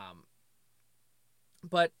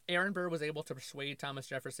 But Aaron Burr was able to persuade Thomas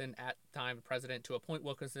Jefferson, at the time president, to appoint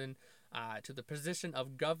Wilkinson to the position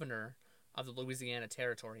of governor of the Louisiana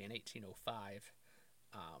Territory in 1805.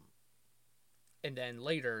 And then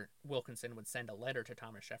later, Wilkinson would send a letter to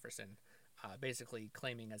Thomas Jefferson, basically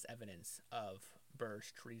claiming as evidence of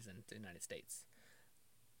Burr's treason to the United States.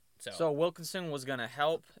 So Wilkinson was going to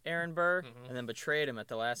help Aaron Burr and then betrayed him at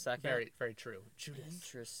the last second? Very, very true. Judas.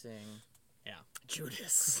 Interesting. Yeah.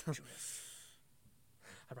 Judas.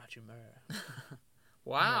 I brought you myrrh.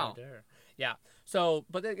 Wow. Murder. Yeah. So,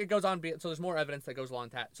 but it goes on. So there's more evidence that goes along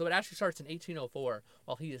with that. So it actually starts in 1804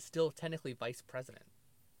 while he is still technically vice president.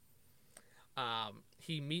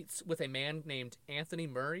 He meets with a man named Anthony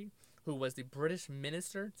Murray, who was the British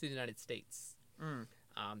minister to the United States.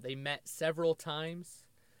 They met several times,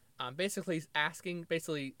 basically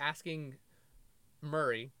asking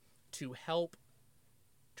Murray to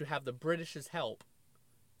have the British's help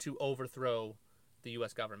to overthrow the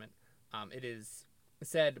U.S. government. It is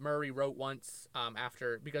said Murray wrote once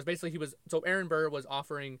because basically Aaron Burr was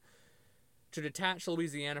offering to detach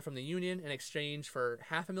Louisiana from the Union in exchange for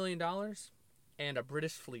 $500,000 and a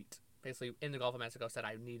British fleet. Basically, in the Gulf of Mexico, said,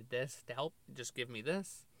 I need this to help. Just give me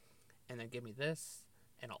this, and then give me this,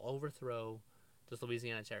 and I'll overthrow this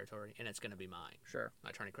Louisiana territory, and it's going to be mine. Sure.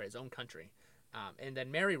 Not trying to create his own country. And then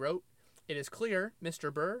Mary wrote, it is clear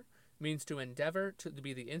Mr. Burr means to endeavor to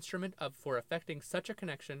be the instrument for effecting such a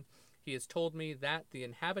connection. He has told me that the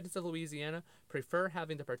inhabitants of Louisiana prefer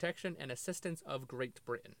having the protection and assistance of Great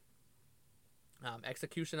Britain.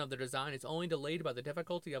 Execution of the design is only delayed by the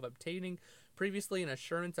difficulty of obtaining previously an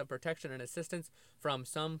assurance of protection and assistance from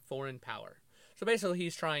some foreign power. So basically,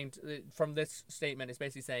 he's trying to, from this statement, is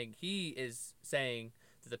basically saying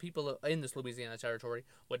that the people in this Louisiana territory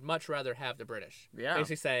would much rather have the British. Yeah.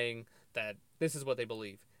 Basically saying that this is what they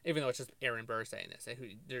believe, even though it's just Aaron Burr saying this.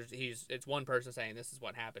 It's one person saying this is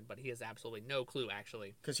what happened, but he has absolutely no clue,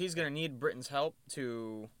 actually. Because he's going to need Britain's help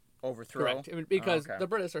to overthrow. Correct. Because the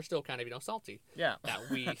British are still kind of, salty. Yeah. That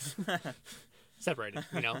we separated,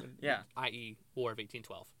 Yeah. i.e. War of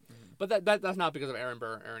 1812. But that's not because of Aaron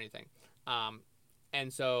Burr or anything.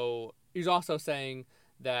 And so he's also saying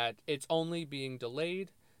that it's only being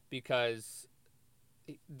delayed because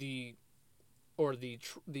the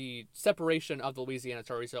separation of the Louisiana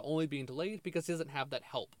territories are only being delayed because he doesn't have that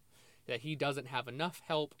help. That he doesn't have enough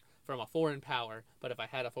help from a foreign power, but if I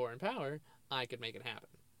had a foreign power, I could make it happen.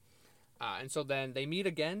 And so then they meet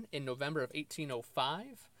again in November of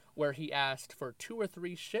 1805, where he asked for 2 or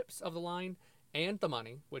 3 ships of the line and the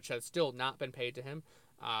money, which has still not been paid to him.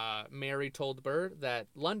 Mary told Burr that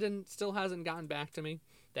London still hasn't gotten back to me,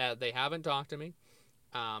 that they haven't talked to me,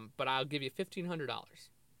 but I'll give you $1,500.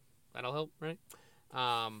 That'll help, right?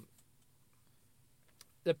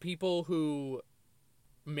 The people who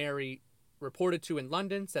Mary reported to in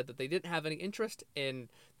London said that they didn't have any interest in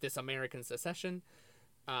this American secession.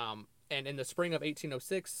 And in the spring of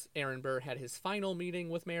 1806, Aaron Burr had his final meeting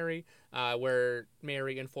with Mary, where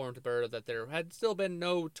Mary informed Burr that there had still been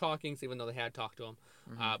no talkings, even though they had talked to him,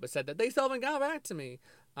 but said that they still haven't got back to me.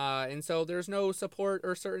 And so there's no support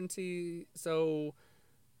or certainty, so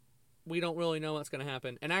we don't really know what's going to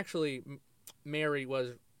happen. And actually, Mary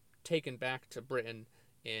was taken back to Britain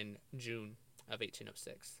in June of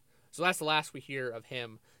 1806. So that's the last we hear of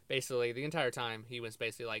him. Basically, the entire time, he was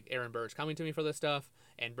basically like, Aaron Burr's coming to me for this stuff.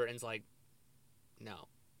 And Britain's like, no,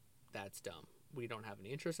 that's dumb. We don't have any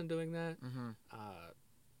interest in doing that.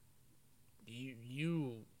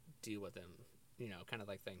 You deal with him, kind of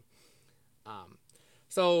like thing.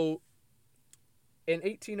 So in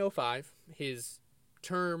 1805, his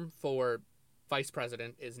term for vice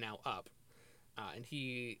president is now up. And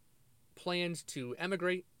he planned to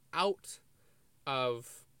emigrate out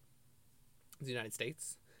of the United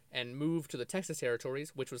States and move to the Texas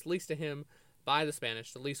territories, which was leased to him by the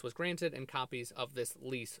Spanish. The lease was granted, and copies of this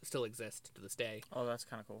lease still exist to this day. Oh, that's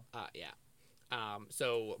kind of cool.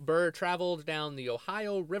 So Burr traveled down the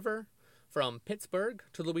Ohio River from Pittsburgh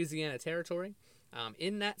to Louisiana Territory.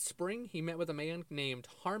 In that spring, he met with a man named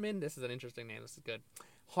Harmon. This is an interesting name. This is good.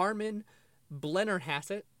 Harmon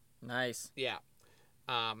Blennerhassett. Nice. Yeah.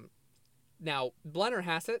 Now,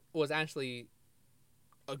 Blennerhassett was actually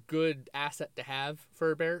a good asset to have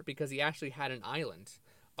for Burr because he actually had an island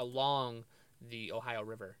along the Ohio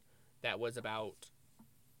River that was about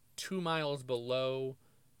 2 miles below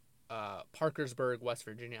Parkersburg, West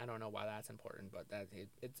Virginia. I don't know why that's important, but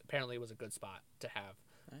it apparently was a good spot to have.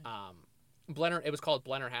 Nice. It was called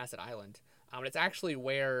Blennerhassett Island. It's actually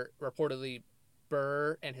where reportedly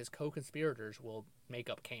Burr and his co-conspirators will make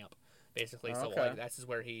up camp, basically. Okay. So this is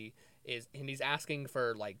where he is, and he's asking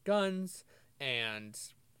for guns and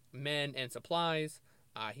men and supplies.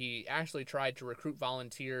 He actually tried to recruit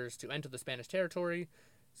volunteers to enter the Spanish territory.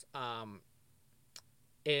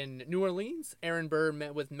 In New Orleans, Aaron Burr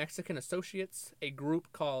met with Mexican associates, a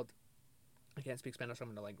group called, I can't speak Spanish, so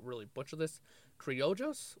I'm going to really butcher this,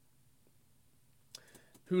 Criollos,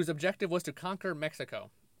 whose objective was to conquer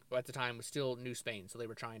Mexico, who at the time was still New Spain. So they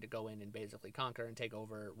were trying to go in and basically conquer and take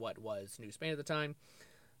over what was New Spain at the time.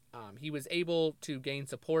 He was able to gain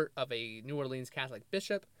support of a New Orleans Catholic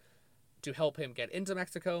bishop to help him get into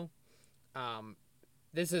Mexico.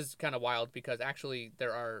 This is kind of wild because actually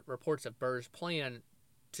there are reports of Burr's plan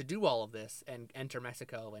to do all of this and enter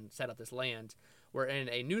Mexico and set up this land were in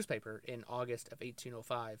a newspaper in August of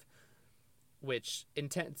 1805. which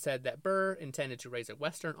said that Burr intended to raise a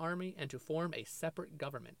Western army and to form a separate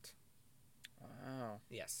government. Wow.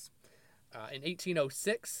 Yes. In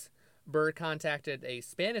 1806, Burr contacted a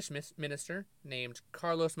Spanish minister named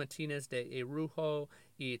Carlos Martinez de Araujo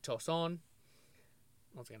y Tozon.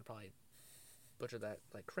 Once again, I'll probably butcher that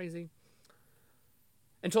like crazy.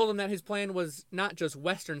 And told him that his plan was not just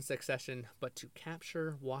Western succession, but to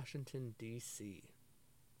capture Washington, D.C.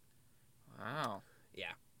 Wow.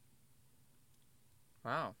 Yeah.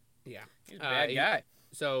 Wow. Yeah. He's a bad guy.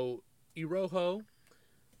 So, Araujo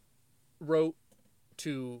wrote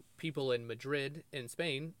to people in Madrid, in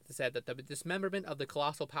Spain, said that the dismemberment of the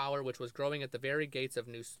colossal power which was growing at the very gates of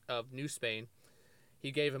New Spain,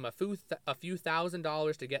 he gave him a few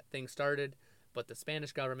 $1,000s to get things started, but the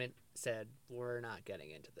Spanish government said, we're not getting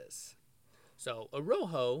into this. So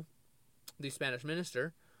Araujo, the Spanish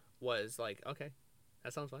minister, was like, okay,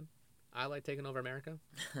 that sounds fun. I like taking over America.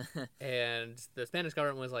 And the Spanish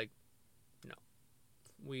government was like, no,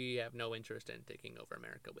 we have no interest in taking over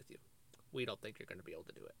America with you. We don't think you're going to be able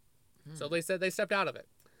to do it. So they said they stepped out of it.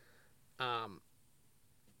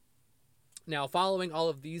 Now, following all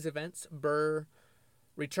of these events, Burr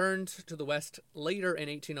returned to the West later in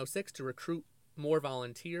 1806 to recruit more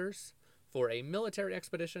volunteers for a military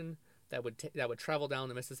expedition that would travel down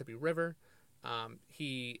the Mississippi River.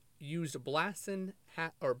 He used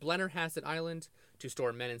Blennerhassett Island to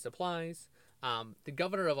store men and supplies. The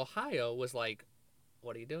governor of Ohio was like,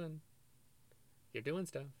 "What are you doing? You're doing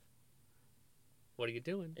stuff. What are you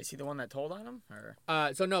doing?" Is he the one that told on him? Or?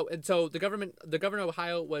 So no, and so the governor of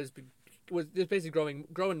Ohio was just basically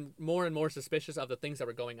growing more and more suspicious of the things that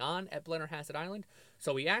were going on at Blennerhassett Island.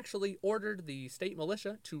 So he actually ordered the state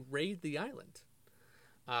militia to raid the island.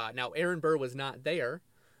 Now Aaron Burr was not there,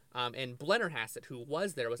 and Blennerhassett, who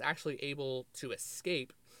was there, was actually able to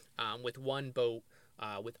escape with one boat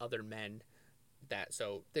with other men.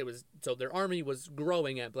 So their army was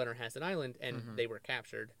growing at Blennerhassett Island, and they were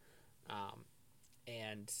captured.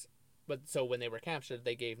 So when they were captured,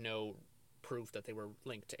 they gave no proof that they were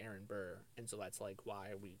linked to Aaron Burr, and so that's like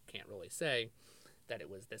why we can't really say that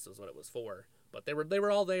this was what it was for. But they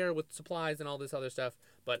were all there with supplies and all this other stuff.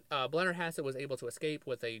 But Blennerhassett was able to escape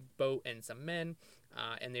with a boat and some men,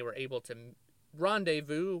 and they were able to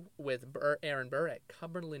rendezvous with Aaron Burr at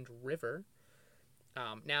Cumberland River.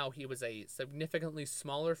 Now he was a significantly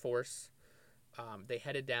smaller force. They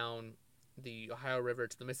headed down the Ohio River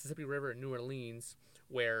to the Mississippi River in New Orleans,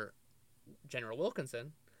 where General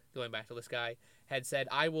Wilkinson, going back to this guy, had said,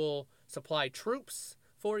 "I will supply troops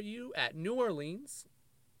for you at New Orleans."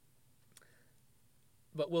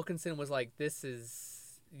 But Wilkinson was like,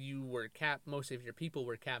 most of your people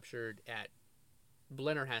were captured at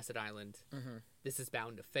Blennerhassett Island. This is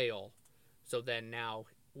bound to fail. So then now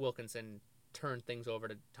Wilkinson turned things over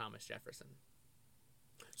to Thomas Jefferson.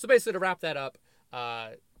 So basically, to wrap that up,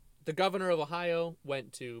 the governor of Ohio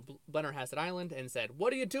went to Blennerhassett Island and said,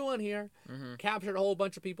 "What are you doing here?" Captured a whole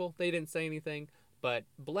bunch of people. They didn't say anything. But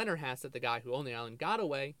Blennerhassett, the guy who owned the island, got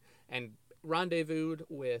away and rendezvoused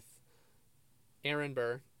with Aaron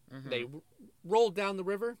Burr. They rolled down the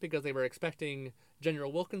river because they were expecting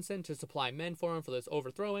General Wilkinson to supply men for him for this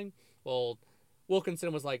overthrowing. Well,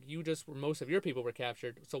 Wilkinson was like, most of your people were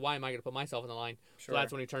captured, so why am I going to put myself on the line? Sure. So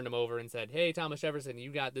that's when he turned him over and said, "Hey, Thomas Jefferson,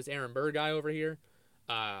 you got this Aaron Burr guy over here.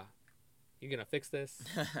 You going to fix this?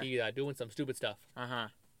 He's doing some stupid stuff."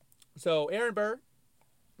 So Aaron Burr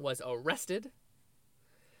was arrested.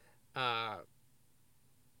 Where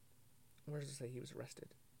does it say he was arrested?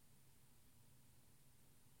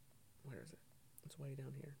 Where is it? It's way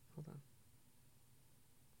down here. Hold on.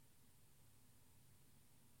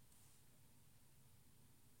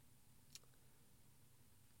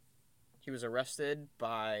 He was arrested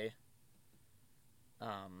by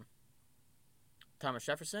Thomas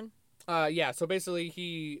Jefferson? Yeah, so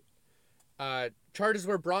basically charges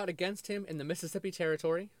were brought against him in the Mississippi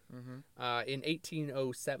Territory in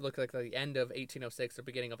 1807, looked like the end of 1806 or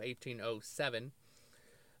beginning of 1807.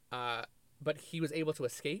 But he was able to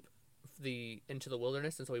escape into the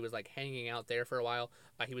wilderness, and so he was like hanging out there for a while.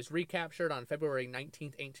 He was recaptured on February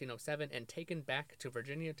 19th, 1807, and taken back to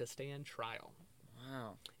Virginia to stand trial.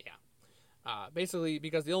 Wow. Yeah. Basically,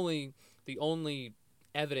 because the only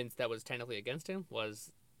evidence that was technically against him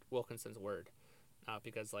was Wilkinson's word,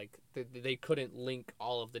 because like they couldn't link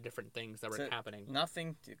all of the different things that were happening.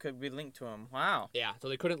 Nothing could be linked to him. Wow. Yeah, so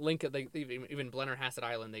they couldn't link it. Even Blennerhassett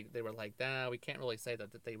Island, they were like, we can't really say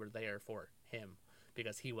that they were there for him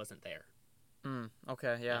because he wasn't there.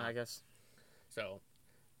 Okay. Yeah, I guess. So,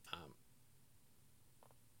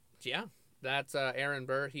 yeah, that's Aaron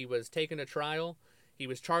Burr. He was taken to trial. He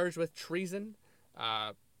was charged with treason.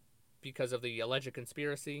 because of the alleged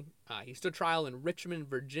conspiracy. He stood trial in Richmond,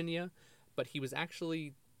 Virginia, but he was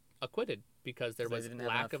actually acquitted because there was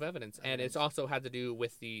lack of evidence. And it's also had to do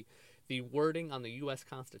with the wording on the U.S.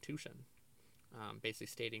 Constitution, basically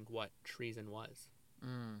stating what treason was.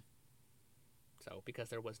 Mm. So because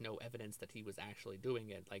there was no evidence that he was actually doing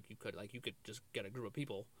it, you could just get a group of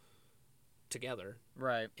people together,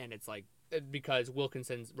 Right. and it's like, because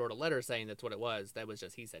Wilkinson wrote a letter saying that's what it was, that was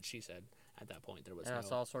just he said, she said. At that point, there was no...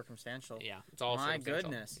 it's all circumstantial. Yeah, it's all My circumstantial.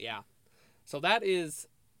 goodness. Yeah. So that is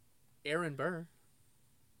Aaron Burr.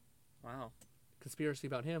 Wow. Conspiracy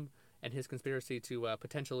about him and his conspiracy to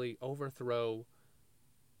potentially overthrow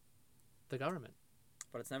the government.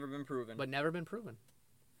 But it's never been proven. But never been proven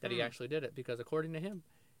that he actually did it, because according to him,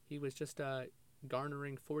 he was just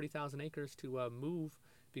garnering 40,000 acres to move,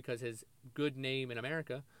 because his good name in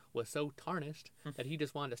America was so tarnished that he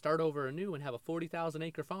just wanted to start over anew and have a 40,000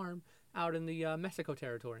 acre farm out in the Mexico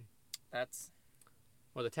territory.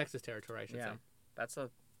 Or the Texas territory, I should say. That's a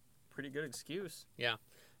pretty good excuse. Yeah.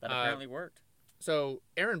 That apparently worked. So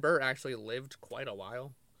Aaron Burr actually lived quite a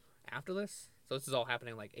while after this. So this is all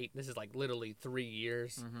happening this is literally 3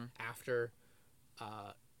 years after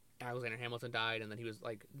Alexander Hamilton died, and then he was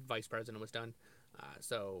vice president was done.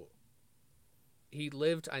 So he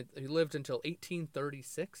lived until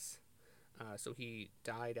 1836. So he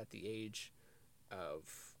died at the age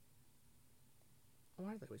of...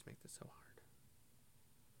 Why do they always make this so hard?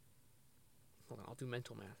 Hold on, I'll do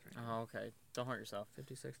mental math right now. Oh, okay. Don't hurt yourself.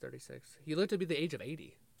 56, 36. He lived to be the age of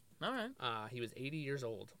 80. All right. He was 80 years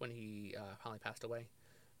old when he finally passed away.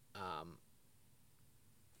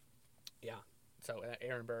 Yeah. So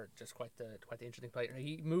Aaron Burr, just quite the interesting player.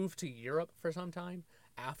 He moved to Europe for some time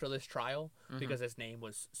after this trial because his name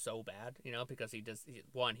was so bad, because he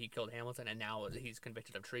killed Hamilton, and now he's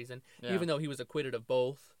convicted of treason, even though he was acquitted of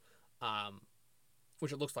both,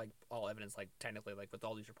 which it looks like all evidence, technically, with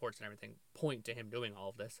all these reports and everything, point to him doing all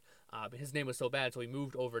of this. But his name was so bad, so he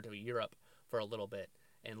moved over to Europe for a little bit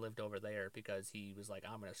and lived over there because he was like,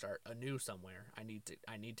 I'm going to start anew somewhere. I need to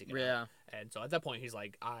get out. And so at that point, he's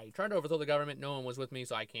like, I tried to overthrow the government. No one was with me,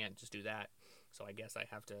 so I can't just do that. So I guess I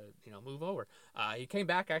have to, move over. He came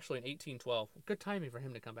back actually in 1812. Good timing for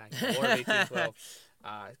him to come back. In the War of 1812.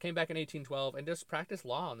 Came back in 1812 and just practiced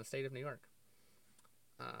law in the state of New York,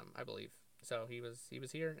 I believe. So he was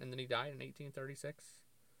here, and then he died in 1836.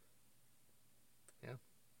 Yeah.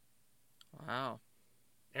 Wow.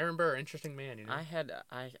 Aaron Burr, interesting man. I had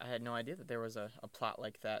no idea that there was a plot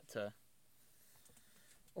like that to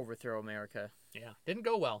overthrow America. Yeah, didn't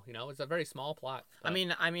go well. It's a very small plot. But... I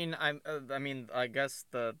guess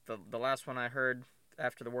the last one I heard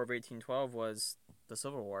after the War of 1812 was the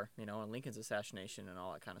Civil War. And Lincoln's assassination and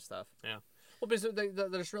all that kind of stuff. Yeah. Well, because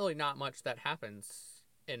there's really not much that happens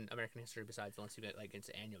in American history besides unless you get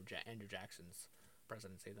into Andrew Jackson's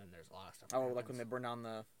presidency. Then there's a lot of stuff. Oh, like when they burned down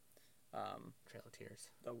the Trail of Tears,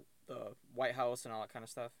 the White House and all that kind of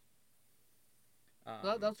stuff.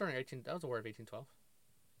 That was during That was the War of 1812.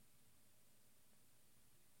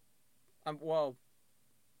 Well,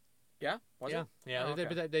 yeah, was it? Yeah. Oh,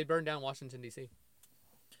 okay. They burned down Washington D.C.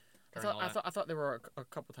 I thought there were a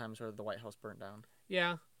couple times where the White House burned down.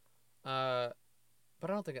 Yeah, but I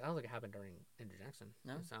don't think it happened during Andrew Jackson.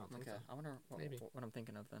 No, I don't think so. I wonder what I'm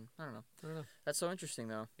thinking of then. I don't know. I That's so interesting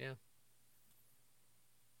though. Yeah.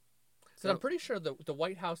 So I'm pretty sure the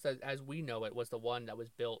White House, as we know it, was the one that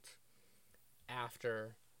was built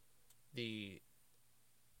after the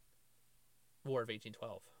War of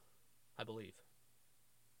 1812, I believe.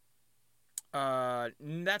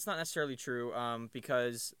 That's not necessarily true.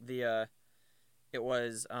 Because it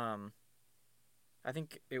was I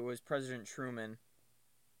think it was President Truman,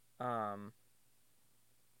 that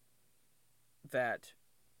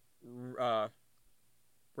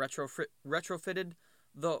retrofitted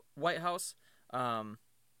the White House.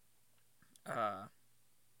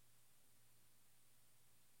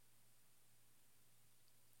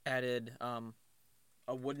 Added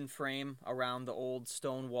a wooden frame around the old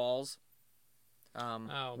stone walls,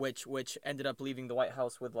 which ended up leaving the White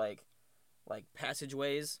House with like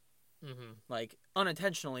passageways,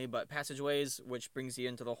 unintentionally, but passageways, which brings you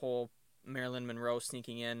into the whole Marilyn Monroe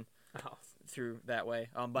sneaking in through that way.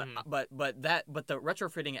 But the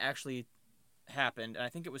retrofitting actually happened, and I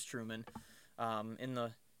think it was Truman, in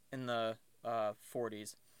the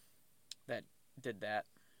 40s that did that.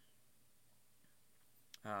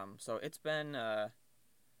 So it's been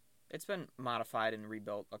modified and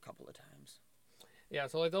rebuilt a couple of times. Yeah,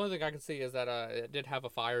 so the only thing I can see is that it did have a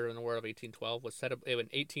fire in the War of 1812. In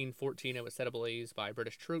 1814, it was set ablaze by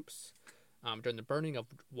British troops during the burning of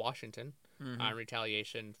Washington. in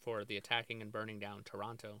retaliation for the attacking and burning down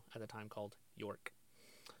Toronto at the time called York.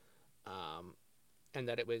 And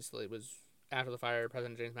that it was after the fire,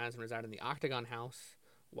 President James Madison resided in the Octagon House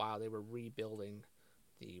while they were rebuilding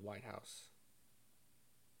the White House.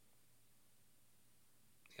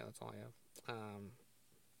 Yeah, that's all I have.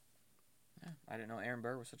 Yeah, I didn't know Aaron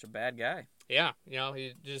Burr was such a bad guy. Yeah,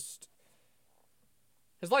 he just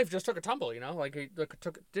his life just took a tumble. Like he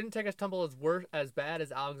didn't take a tumble as bad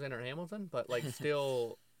as Alexander Hamilton, but like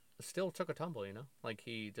still took a tumble. Like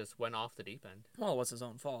he just went off the deep end. Well, it was his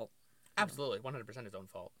own fault. Absolutely, 100% his own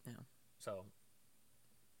fault. Yeah. So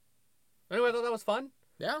anyway, I thought that was fun.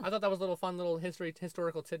 Yeah. I thought that was a little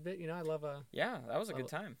historical tidbit. I love Yeah, that was a good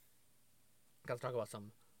time. Got to talk about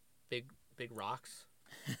some big rocks.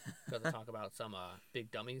 Got to talk about some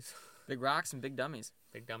big dummies. Big rocks and big dummies.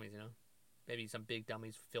 Big dummies, Maybe some big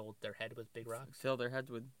dummies filled their head with big rocks. Fill their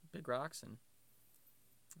heads with big rocks and.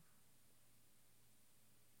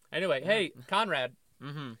 Anyway, hey Conrad.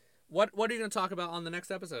 Mm-hmm. What are you going to talk about on the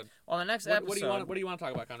next episode? On the next episode, what do you want to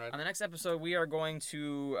talk about, Conrad? On the next episode, we are going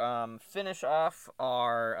to finish off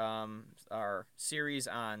our series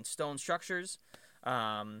on stone structures,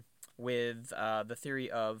 with the theory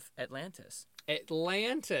of Atlantis.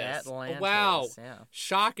 Atlantis. Wow. Yeah.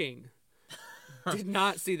 Shocking. Did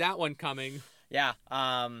not see that one coming. Yeah.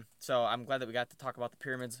 So I'm glad that we got to talk about the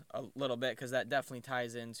pyramids a little bit, because that definitely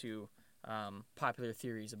ties into popular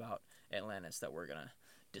theories about Atlantis that we're gonna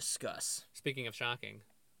discuss. Speaking of shocking,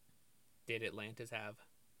 did Atlantis have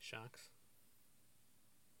shocks?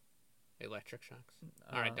 Electric shocks.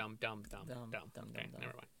 All right, dumb. Okay,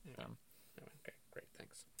 never mind. Okay, great,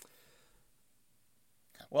 thanks.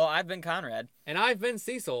 Well, I've been Conrad. And I've been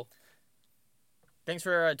Cecil. Thanks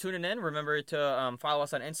for tuning in. Remember to follow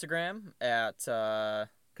us on Instagram at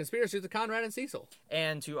Conspiracies with Conrad and Cecil.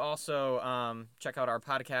 And to also check out our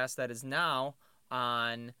podcast that is now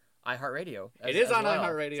on iHeartRadio. It is on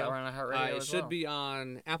iHeartRadio. It's on iHeartRadio. It should be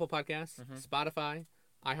on Apple Podcasts, Spotify,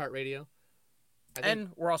 iHeartRadio. And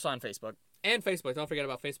we're also on Facebook. And Facebook. Don't forget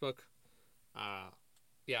about Facebook.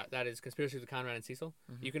 Yeah, that is Conspiracies with Conrad and Cecil.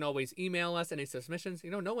 You can always email us any submissions.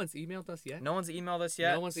 No one's emailed us yet. No one's emailed us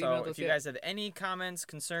yet. So if you guys have any comments,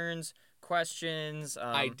 concerns, questions,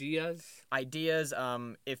 ideas,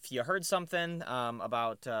 if you heard something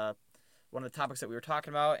about one of the topics that we were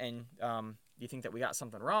talking about, and you think that we got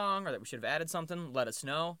something wrong or that we should have added something, let us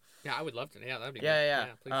know. Yeah, I would love to. Yeah, that'd be good. Yeah.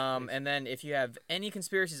 Please. And then if you have any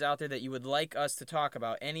conspiracies out there that you would like us to talk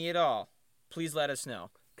about, any at all, please let us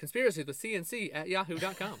know. Conspiracy with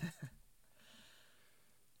CNC@yahoo.com.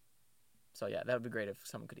 So yeah, that would be great if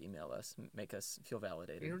someone could email us, make us feel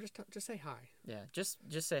validated. Just say hi. Yeah, just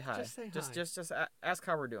say hi. Just say hi. Just ask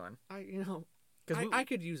how we're doing. I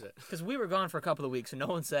could use it. Because we were gone for a couple of weeks and no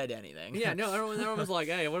one said anything. Yeah, no, everyone was like,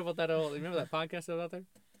 "Hey, what about that old? Remember that podcast that was out there?"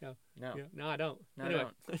 No. Yeah, no, I don't. No, anyway.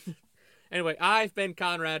 I don't. Anyway, I've been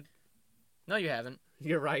Conrad. No, you haven't.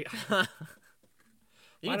 You're right.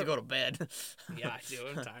 You need to go to bed. Yeah, I do.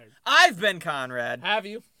 I'm tired. I've been Conrad. Have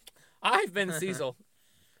you? I've been Cecil.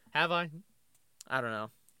 Have I? I don't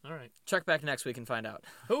know. All right. Check back next week and find out.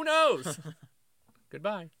 Who knows?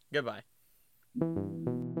 Goodbye. Goodbye.